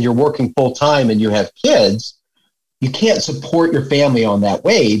 $9 and you're working full time and you have kids, you can't support your family on that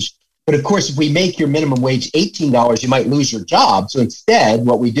wage. But of course, if we make your minimum wage $18, you might lose your job. So instead,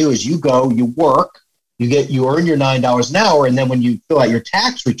 what we do is you go, you work, you earn your $9 an hour, and then when you fill out your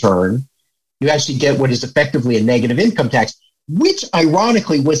tax return, you actually get what is effectively a negative income tax, which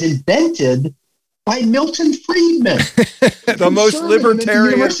ironically was invented by Milton Friedman, the most libertarian at the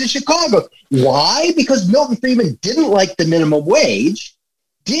University of Chicago. Why? Because Milton Friedman didn't like the minimum wage,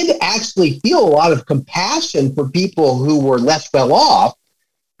 did actually feel a lot of compassion for people who were less well off,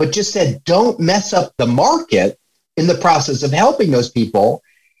 but just said, don't mess up the market in the process of helping those people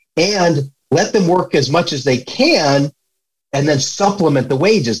and let them work as much as they can and then supplement the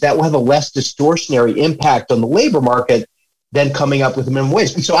wages. That will have a less distortionary impact on the labor market than coming up with a minimum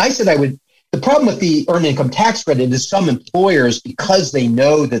wage. And so I said the problem with the earned income tax credit is some employers, because they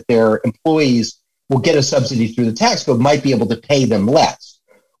know that their employees will get a subsidy through the tax code, might be able to pay them less.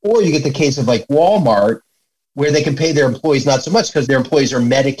 Or you get the case of like Walmart, where they can pay their employees not so much because their employees are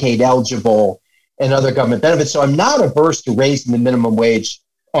Medicaid eligible and other government benefits. So I'm not averse to raising the minimum wage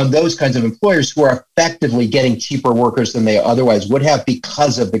on those kinds of employers who are effectively getting cheaper workers than they otherwise would have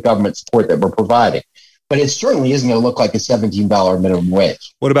because of the government support that we're providing. But it certainly isn't going to look like a $17 minimum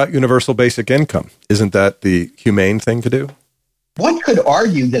wage. What about universal basic income? Isn't that the humane thing to do? One could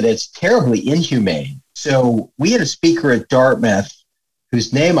argue that it's terribly inhumane. So we had a speaker at Dartmouth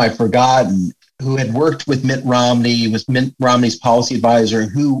whose name I've forgotten, who had worked with Mitt Romney, was Mitt Romney's policy advisor,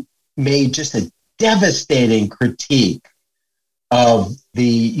 who made just a devastating critique of the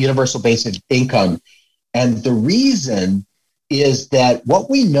universal basic income. And the reason is that what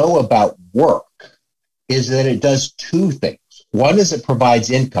we know about work is that it does two things. One is it provides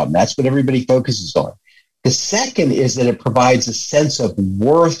income. That's what everybody focuses on. The second is that it provides a sense of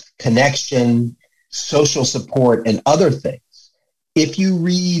worth, connection, social support, and other things. If you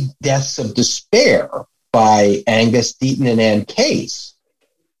read Deaths of Despair by Angus Deaton and Ann Case,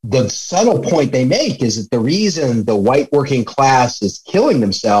 the subtle point they make is that the reason the white working class is killing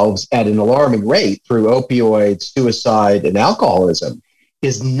themselves at an alarming rate through opioids, suicide, and alcoholism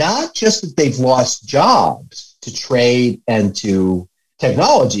is not just that they've lost jobs to trade and to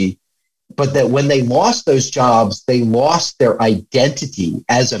technology, but that when they lost those jobs, they lost their identity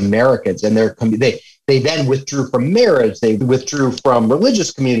as Americans, and they then withdrew from marriage, they withdrew from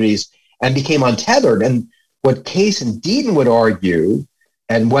religious communities and became untethered. And what Case and Deaton would argue,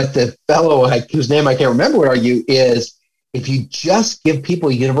 and what the fellow whose name I can't remember would argue, is if you just give people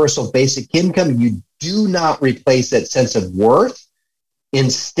universal basic income, you do not replace that sense of worth.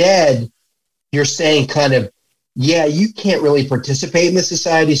 Instead, you're saying kind of, yeah, you can't really participate in the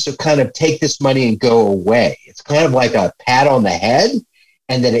society, so kind of take this money and go away. It's kind of like a pat on the head,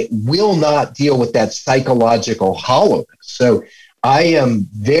 and that it will not deal with that psychological hollowness. So I am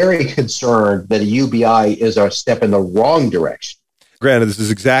very concerned that a UBI is a step in the wrong direction. Granted, this is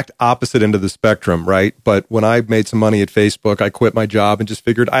exact opposite end of the spectrum, right? But when I made some money at Facebook, I quit my job and just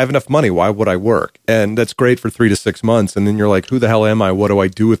figured I have enough money. Why would I work? And that's great for 3 to 6 months. And then you're like, who the hell am I? What do I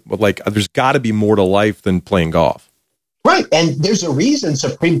do with, like, there's got to be more to life than playing golf. Right. And there's a reason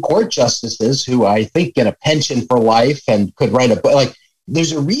Supreme Court justices who I think get a pension for life and could write a book, like,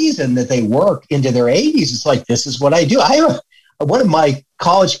 there's a reason that they work into their 80s. It's like, this is what I do. One of my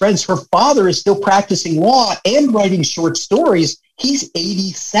college friends, her father is still practicing law and writing short stories. He's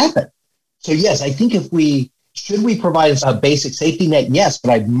 87. So yes, I think should we provide a basic safety net? Yes, but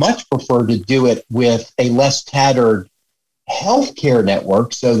I'd much prefer to do it with a less tattered healthcare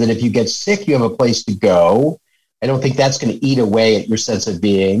network so that if you get sick, you have a place to go. I don't think that's going to eat away at your sense of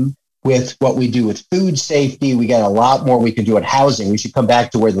being. With what we do with food safety, we got a lot more we can do at housing. We should come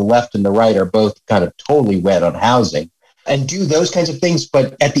back to where the left and the right are both kind of totally wed on housing and do those kinds of things.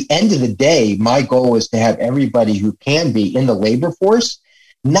 But at the end of the day, my goal is to have everybody who can be in the labor force,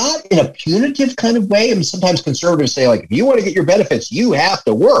 not in a punitive kind of way. I mean, sometimes conservatives say, like, if you want to get your benefits, you have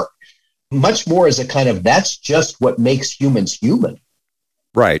to work. Much more as a kind of, that's just what makes humans human.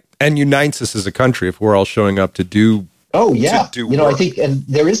 Right. And unites us as a country if we're all showing up to do. Oh, yeah. To I think, and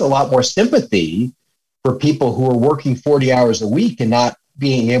there is a lot more sympathy for people who are working 40 hours a week and not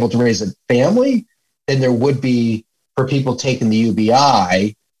being able to raise a family than there would be for people taking the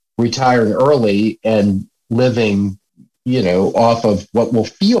UBI, retiring early and living, off of what will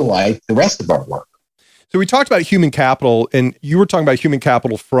feel like the rest of our work. So we talked about human capital, and you were talking about human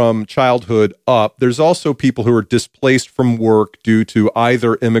capital from childhood up. There's also people who are displaced from work due to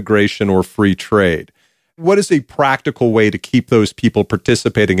either immigration or free trade. What is a practical way to keep those people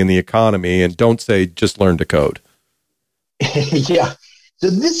participating in the economy? And don't say, just learn to code. Yeah. So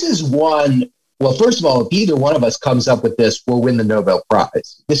this is one, well, first of all, if either one of us comes up with this, we'll win the Nobel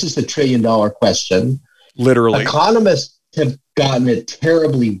Prize. This is the $1 trillion question. Literally. Economists have gotten it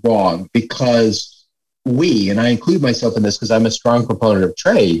terribly wrong because we, and I include myself in this because I'm a strong proponent of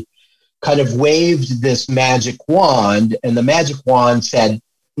trade, kind of waved this magic wand, and the magic wand said,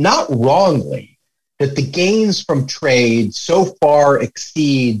 not wrongly, that the gains from trade so far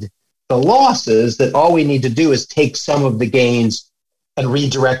exceed the losses that all we need to do is take some of the gains and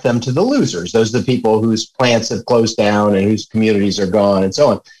redirect them to the losers. Those are the people whose plants have closed down and whose communities are gone and so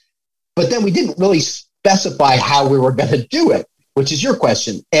on. But then we didn't really specify how we were going to do it, which is your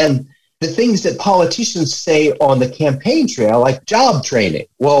question. And the things that politicians say on the campaign trail, like job training.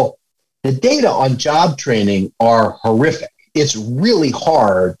 Well, the data on job training are horrific. It's really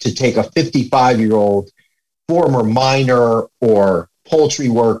hard to take a 55-year-old former miner or poultry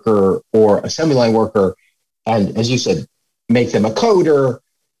worker or assembly line worker and, as you said, make them a coder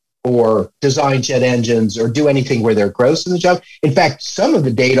or design jet engines or do anything where they're gross in the job. In fact, some of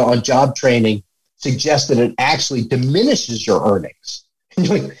the data on job training suggests that it actually diminishes your earnings. And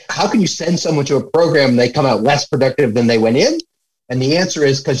you're like, how can you send someone to a program and they come out less productive than they went in? And the answer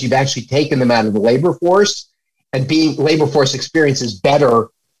is because you've actually taken them out of the labor force. And being labor force experience is better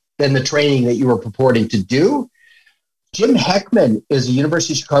than the training that you were purporting to do. Jim Heckman is a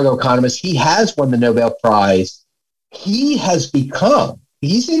University of Chicago economist. He has won the Nobel Prize. He's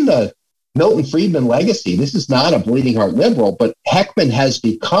in the Milton Friedman legacy. This is not a bleeding heart liberal, but Heckman has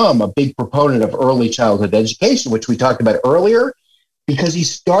become a big proponent of early childhood education, which we talked about earlier, because he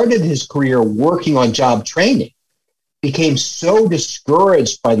started his career working on job training. Became so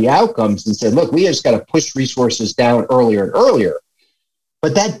discouraged by the outcomes and said, look, we just got to push resources down earlier and earlier.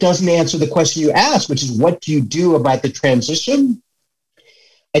 But that doesn't answer the question you asked, which is what do you do about the transition?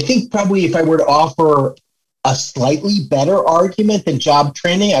 I think probably if I were to offer a slightly better argument than job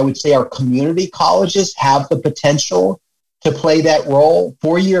training, I would say our community colleges have the potential to play that role.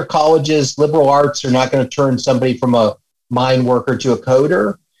 4-year colleges, liberal arts are not going to turn somebody from a mine worker to a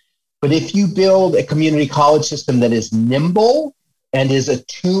coder. But if you build a community college system that is nimble and is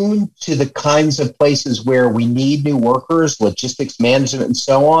attuned to the kinds of places where we need new workers, logistics management and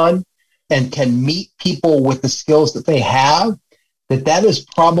so on, and can meet people with the skills that they have, that is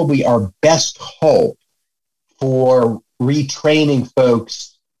probably our best hope for retraining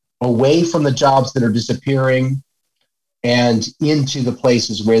folks away from the jobs that are disappearing and into the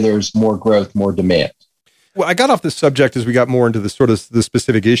places where there's more growth, more demand. Well, I got off this subject as we got more into the sort of the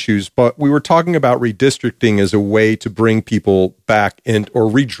specific issues, but we were talking about redistricting as a way to bring people back in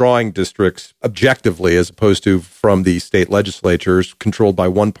or redrawing districts objectively as opposed to from the state legislatures controlled by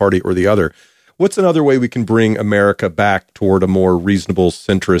one party or the other. What's another way we can bring America back toward a more reasonable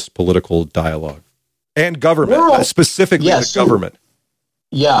centrist political dialogue? And government, specifically the government.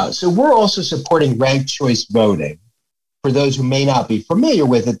 Yeah, so we're also supporting ranked choice voting. For those who may not be familiar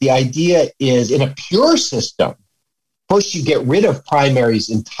with it, the idea is in a pure system, First, you get rid of primaries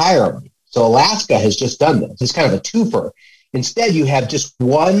entirely. So Alaska has just done this. It's kind of a twofer. Instead, you have just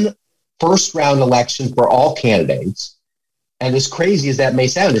one first-round election for all candidates. And as crazy as that may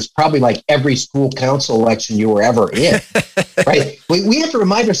sound, it's probably like every school council election you were ever in, right? We have to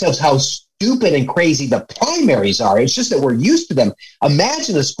remind ourselves how stupid and crazy the primaries are. It's just that we're used to them.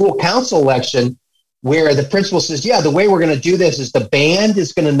 Imagine a school council election where the principal says, yeah, the way we're going to do this is the band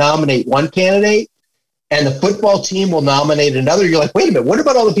is going to nominate one candidate and the football team will nominate another. You're like, wait a minute, what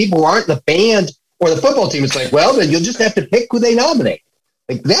about all the people who aren't in the band or the football team? It's like, well, then you'll just have to pick who they nominate.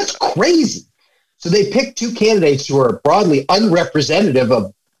 Like, that's crazy. So they picked two candidates who are broadly unrepresentative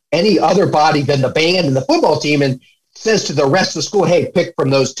of any other body than the band and the football team and says to the rest of the school, hey, pick from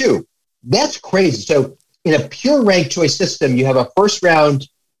those two. That's crazy. So in a pure ranked choice system, you have a first round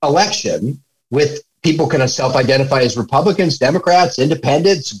election with people can self-identify as Republicans, Democrats,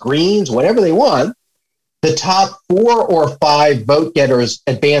 Independents, Greens, whatever they want. The top 4 or 5 vote getters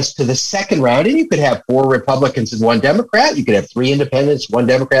advance to the second round, and you could have 4 Republicans and 1 Democrat. You could have 3 Independents, 1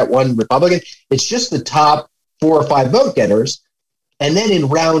 Democrat, 1 Republican. It's just the top 4 or 5 vote getters. And then in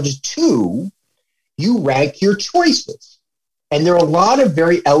round 2, you rank your choices. And there are a lot of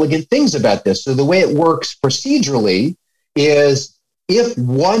very elegant things about this. So the way it works procedurally is if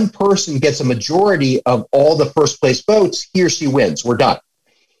one person gets a majority of all the first place votes, he or she wins. We're done.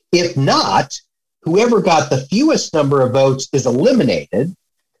 If not, whoever got the fewest number of votes is eliminated,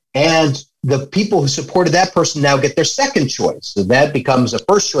 and the people who supported that person now get their second choice. So that becomes a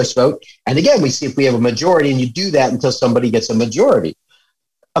first choice vote. And again, we see if we have a majority, and you do that until somebody gets a majority.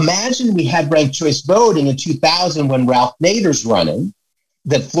 Imagine we had ranked choice voting in 2000 when Ralph Nader's running,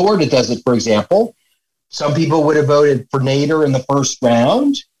 that Florida does it, for example. Some people would have voted for Nader in the first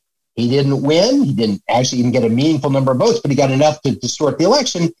round. He didn't win. He didn't actually even get a meaningful number of votes, but he got enough to distort the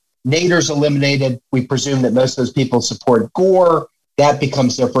election. Nader's eliminated. We presume that most of those people support Gore. That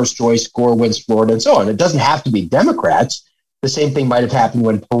becomes their first choice. Gore wins Florida and so on. It doesn't have to be Democrats. The same thing might have happened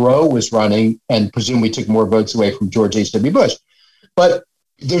when Perot was running and presumably took more votes away from George H.W. Bush. But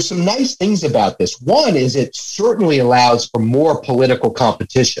there's some nice things about this. One is it certainly allows for more political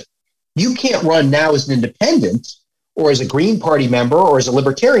competition. You can't run now as an independent or as a Green Party member or as a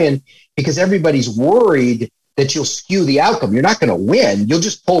libertarian because everybody's worried that you'll skew the outcome. You're not going to win. You'll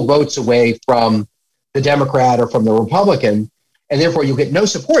just pull votes away from the Democrat or from the Republican, and therefore you'll get no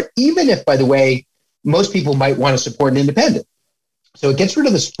support, even if, by the way, most people might want to support an independent. So it gets rid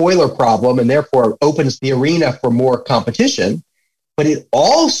of the spoiler problem and therefore opens the arena for more competition, but it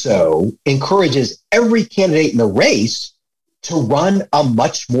also encourages every candidate in the race to run a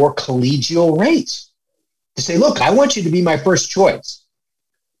much more collegial race. To say, look, I want you to be my first choice.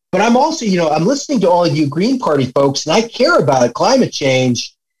 But I'm also, I'm listening to all of you Green Party folks, and I care about climate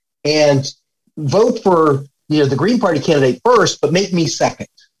change and vote for, the Green Party candidate first, but make me second,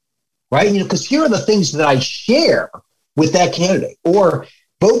 right? Because here are the things that I share with that candidate. Or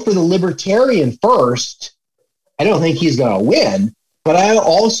vote for the Libertarian first. I don't think he's going to win, but I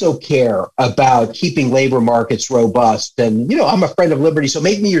also care about keeping labor markets robust. And, I'm a friend of liberty, so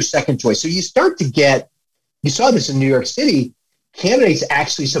make me your second choice. So you start to get, you saw this in New York City, candidates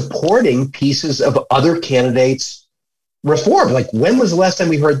actually supporting pieces of other candidates' reform. Like, when was the last time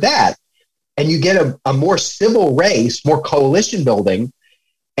we heard that? And you get a more civil race, more coalition building.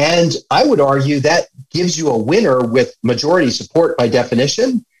 And I would argue that gives you a winner with majority support by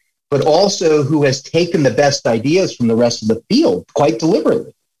definition, but also who has taken the best ideas from the rest of the field quite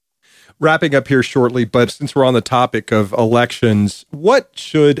deliberately. Wrapping up here shortly, but since we're on the topic of elections, what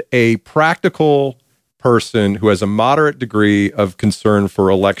should a practical person who has a moderate degree of concern for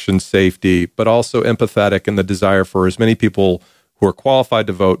election safety, but also empathetic in the desire for as many people who are qualified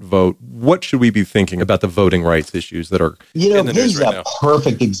to vote, what should we be thinking about the voting rights issues that are in the news right now? This is a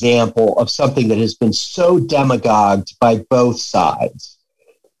perfect example of something that has been so demagogued by both sides,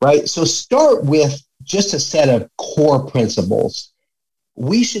 right? So start with just a set of core principles.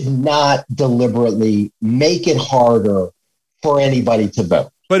 We should not deliberately make it harder for anybody to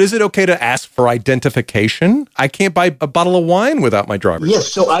vote. But is it okay to ask for identification? I can't buy a bottle of wine without my driver's license.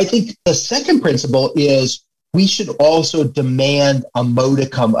 Yes, so I think the second principle is we should also demand a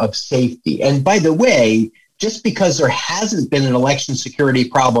modicum of safety. And by the way, just because there hasn't been an election security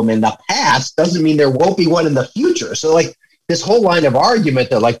problem in the past doesn't mean there won't be one in the future. So like this whole line of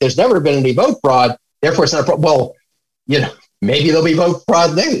argument that like there's never been any vote fraud, therefore it's not a problem. Well, maybe there'll be vote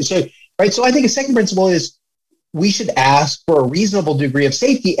fraud then. So, right. So I think a second principle is we should ask for a reasonable degree of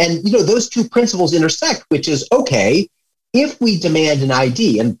safety. And, those two principles intersect, which is, okay, if we demand an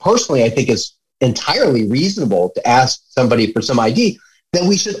ID, and personally, I think it's entirely reasonable to ask somebody for some ID, then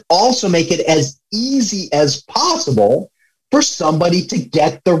we should also make it as easy as possible for somebody to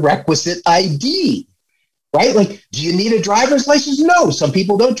get the requisite ID, right? Like, do you need a driver's license? No, some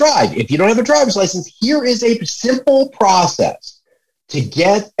people don't drive. If you don't have a driver's license, here is a simple process to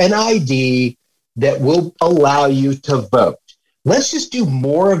get an ID that will allow you to vote. Let's just do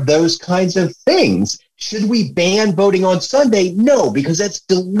more of those kinds of things. Should we ban voting on Sunday? No, because that's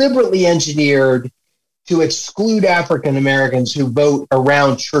deliberately engineered to exclude African Americans who vote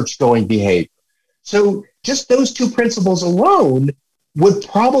around church-going behavior. So just those two principles alone would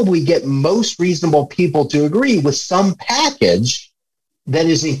probably get most reasonable people to agree with some package that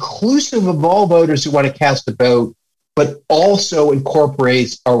is inclusive of all voters who want to cast a vote, but also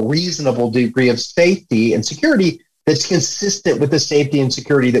incorporates a reasonable degree of safety and security that's consistent with the safety and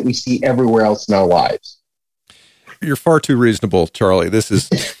security that we see everywhere else in our lives. You're far too reasonable, Charlie. This is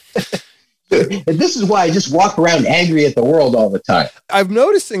why I just walk around angry at the world all the time. I'm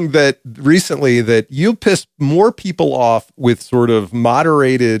noticing that recently that you piss more people off with sort of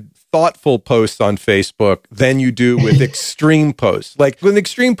moderated, thoughtful posts on Facebook than you do with extreme posts. Like with an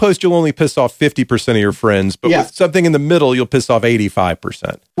extreme post, you'll only piss off 50% of your friends, but with something in the middle, you'll piss off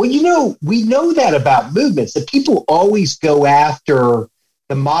 85%. Well, we know that about movements, that people always go after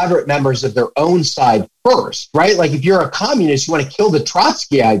the moderate members of their own side first, right? Like if you're a communist, you want to kill the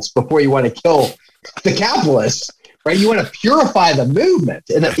Trotskyites before you want to kill the capitalists, right? You want to purify the movement.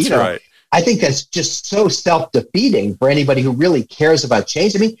 And that's right. I think that's just so self-defeating for anybody who really cares about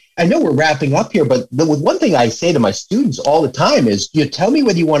change. I mean, I know we're wrapping up here, but the one thing I say to my students all the time is, tell me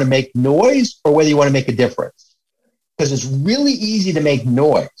whether you want to make noise or whether you want to make a difference. Because it's really easy to make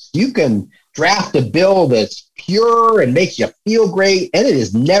noise. You can draft a bill that's pure and makes you feel great, and it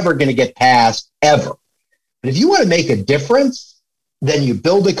is never going to get passed ever. But if you want to make a difference, then you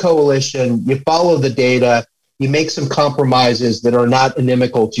build a coalition, you follow the data, you make some compromises that are not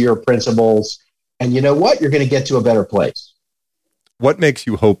inimical to your principles, and you know what? You're going to get to a better place. What makes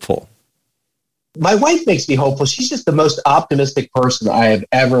you hopeful? My wife makes me hopeful. She's just the most optimistic person I have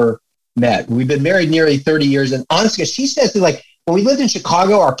ever met. We've been married nearly 30 years, and honestly, she says, like, when we lived in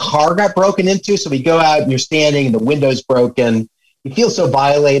Chicago, our car got broken into, so we go out and you're standing and the window's broken. You feel so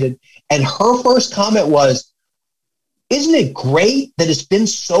violated. And her first comment was, isn't it great that it's been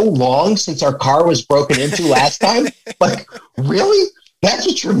so long since our car was broken into last time? Like, really? That's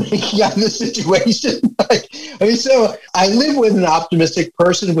what you're making out of this situation? So I live with an optimistic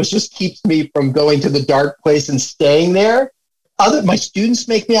person, which just keeps me from going to the dark place and staying there. My students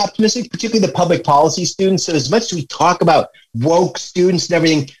make me optimistic, particularly the public policy students. So as much as we talk about woke students and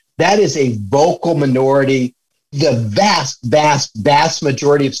everything, that is a vocal minority. The vast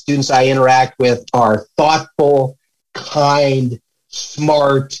majority of students I interact with are thoughtful, kind,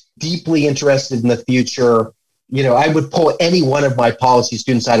 smart, deeply interested in the future. I would pull any one of my policy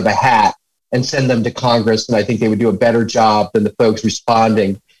students out of a hat and send them to Congress, and I think they would do a better job than the folks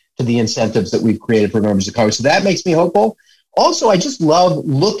responding to the incentives that we've created for members of Congress. So that makes me hopeful. Also, I just love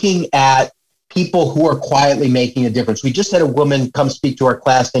looking at people who are quietly making a difference. We just had a woman come speak to our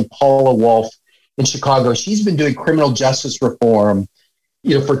class named Paula Wolf in Chicago. She's been doing criminal justice reform,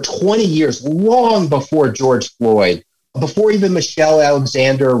 for 20 years, long before George Floyd, before even Michelle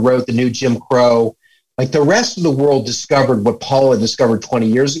Alexander wrote the new Jim Crow. Like the rest of the world discovered what Paula discovered 20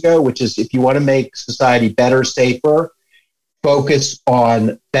 years ago, which is if you want to make society better, safer, focus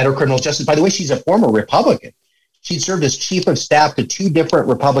on better criminal justice. By the way, she's a former Republican. She served as chief of staff to 2 different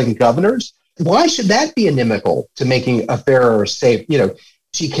Republican governors. Why should that be inimical to making a fairer, safe?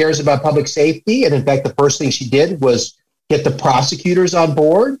 She cares about public safety. And in fact, the first thing she did was get the prosecutors on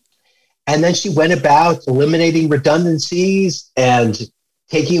board. And then she went about eliminating redundancies and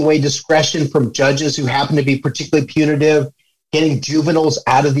taking away discretion from judges who happen to be particularly punitive, getting juveniles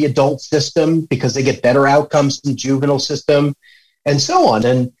out of the adult system because they get better outcomes in the juvenile system, and so on.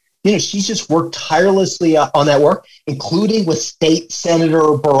 And she's just worked tirelessly on that work, including with State Senator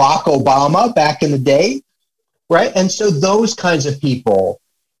Barack Obama back in the day, right? And so those kinds of people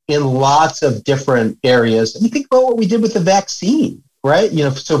in lots of different areas. And you think about what we did with the vaccine, right?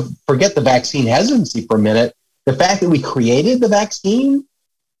 So forget the vaccine hesitancy for a minute. The fact that we created the vaccine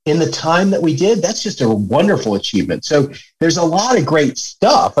in the time that we did, that's just a wonderful achievement. So there's a lot of great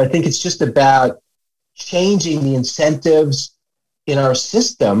stuff. I think it's just about changing the incentives in our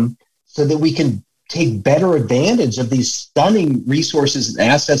system so that we can take better advantage of these stunning resources and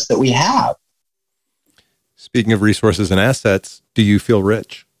assets that we have. Speaking of resources and assets, do you feel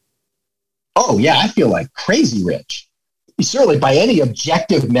rich? Oh, yeah, I feel like crazy rich. Certainly by any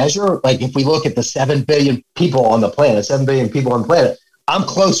objective measure, like if we look at the 7 billion people on the planet, I'm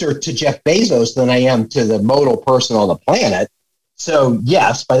closer to Jeff Bezos than I am to the modal person on the planet. So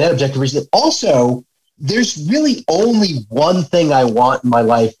yes, by that objective reason. Also, there's really only one thing I want in my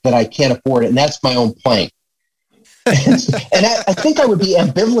life that I can't afford, and that's my own plane. And I think I would be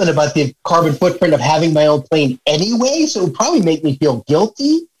ambivalent about the carbon footprint of having my own plane anyway, so it would probably make me feel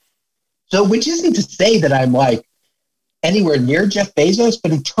guilty. So, which isn't to say that I'm like anywhere near Jeff Bezos,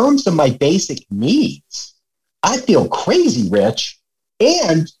 but in terms of my basic needs, I feel crazy rich.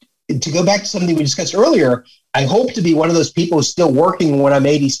 And to go back to something we discussed earlier, I hope to be one of those people who's still working when I'm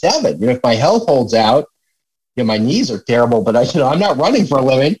 87. You know, if my health holds out, you know, my knees are terrible, but I'm not running for a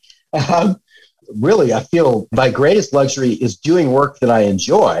living. Really, I feel my greatest luxury is doing work that I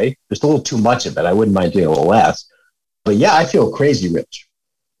enjoy. There's a little too much of it. I wouldn't mind doing a little less. But yeah, I feel crazy rich.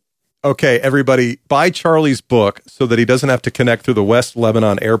 Okay, everybody, buy Charlie's book so that he doesn't have to connect through the West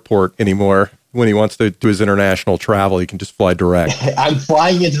Lebanon airport anymore when he wants to do his international travel. He can just fly direct. I'm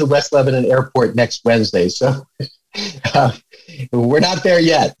flying into the West Lebanon airport next Wednesday, so we're not there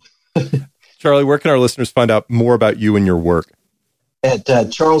yet. Charlie, where can our listeners find out more about you and your work? At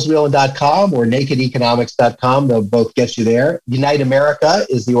charleswhelan.com or nakedeconomics.com. They'll both get you there. Unite America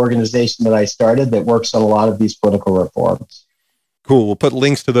is the organization that I started that works on a lot of these political reforms. Cool. We'll put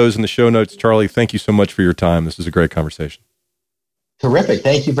links to those in the show notes. Charlie, thank you so much for your time. This was a great conversation. Terrific.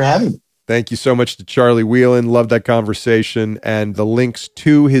 Thank you for having me. Thank you so much to Charlie Whelan. Love that conversation. And the links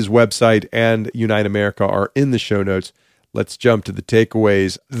to his website and Unite America are in the show notes. Let's jump to the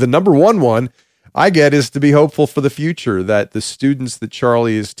takeaways. The number one I get is to be hopeful for the future, that the students that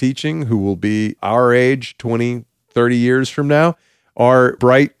Charlie is teaching, who will be our age 20, 30 years from now, are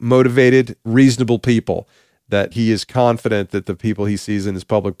bright, motivated, reasonable people, that he is confident that the people he sees in his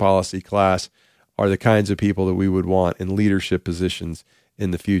public policy class are the kinds of people that we would want in leadership positions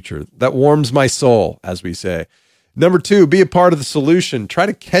in the future. That warms my soul, as we say. Number 2, be a part of the solution. Try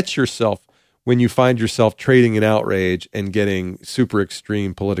to catch yourself when you find yourself trading in outrage and getting super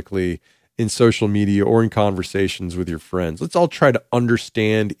extreme politically in social media or in conversations with your friends. Let's all try to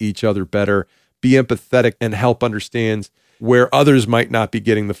understand each other better, be empathetic, and help understand where others might not be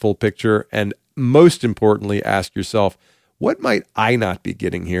getting the full picture. And most importantly, ask yourself, what might I not be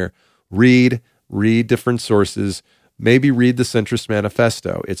getting here? Read different sources, maybe read the Centrist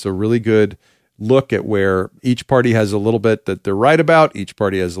Manifesto. It's a really good look at where each party has a little bit that they're right about, each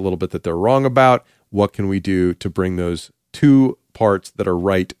party has a little bit that they're wrong about. What can we do to bring those two parts that are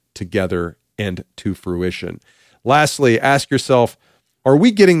right together and to fruition? Lastly, ask yourself, are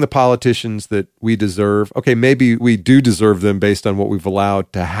we getting the politicians that we deserve? Okay, maybe we do deserve them based on what we've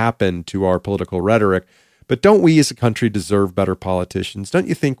allowed to happen to our political rhetoric, but don't we as a country deserve better politicians? Don't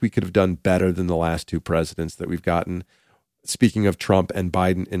you think we could have done better than the last two presidents that we've gotten? Speaking of Trump and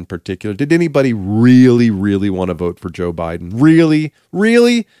Biden in particular, did anybody really want to vote for Joe Biden?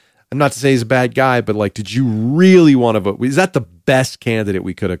 Really? I'm not to say he's a bad guy, but like, did you really want to vote? Is that the best candidate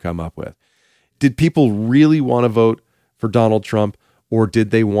we could have come up with? Did people really want to vote for Donald Trump, or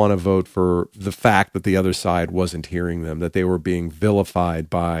did they want to vote for the fact that the other side wasn't hearing them, that they were being vilified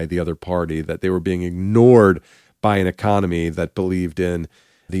by the other party, that they were being ignored by an economy that believed in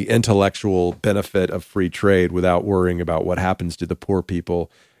the intellectual benefit of free trade without worrying about what happens to the poor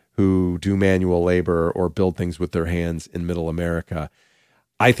people who do manual labor or build things with their hands in middle America?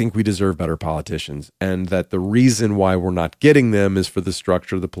 I think we deserve better politicians, and that the reason why we're not getting them is for the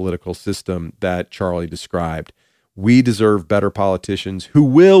structure of the political system that Charlie described. We deserve better politicians who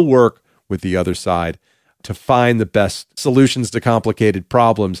will work with the other side to find the best solutions to complicated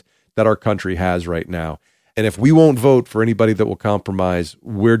problems that our country has right now. And if we won't vote for anybody that will compromise,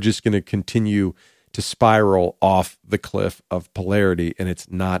 we're just going to continue to spiral off the cliff of polarity, and it's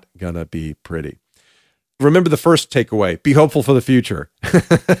not going to be pretty. Remember the first takeaway, be hopeful for the future.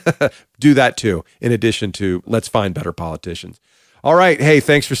 Do that too, in addition to let's find better politicians. All right. Hey,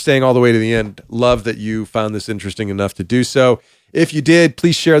 thanks for staying all the way to the end. Love that you found this interesting enough to do so. If you did,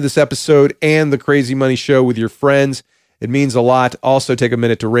 please share this episode and the Crazy Money Show with your friends. It means a lot. Also, take a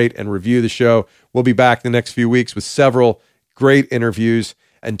minute to rate and review the show. We'll be back the next few weeks with several great interviews.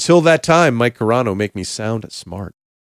 Until that time, Mike Carano, make me sound smart.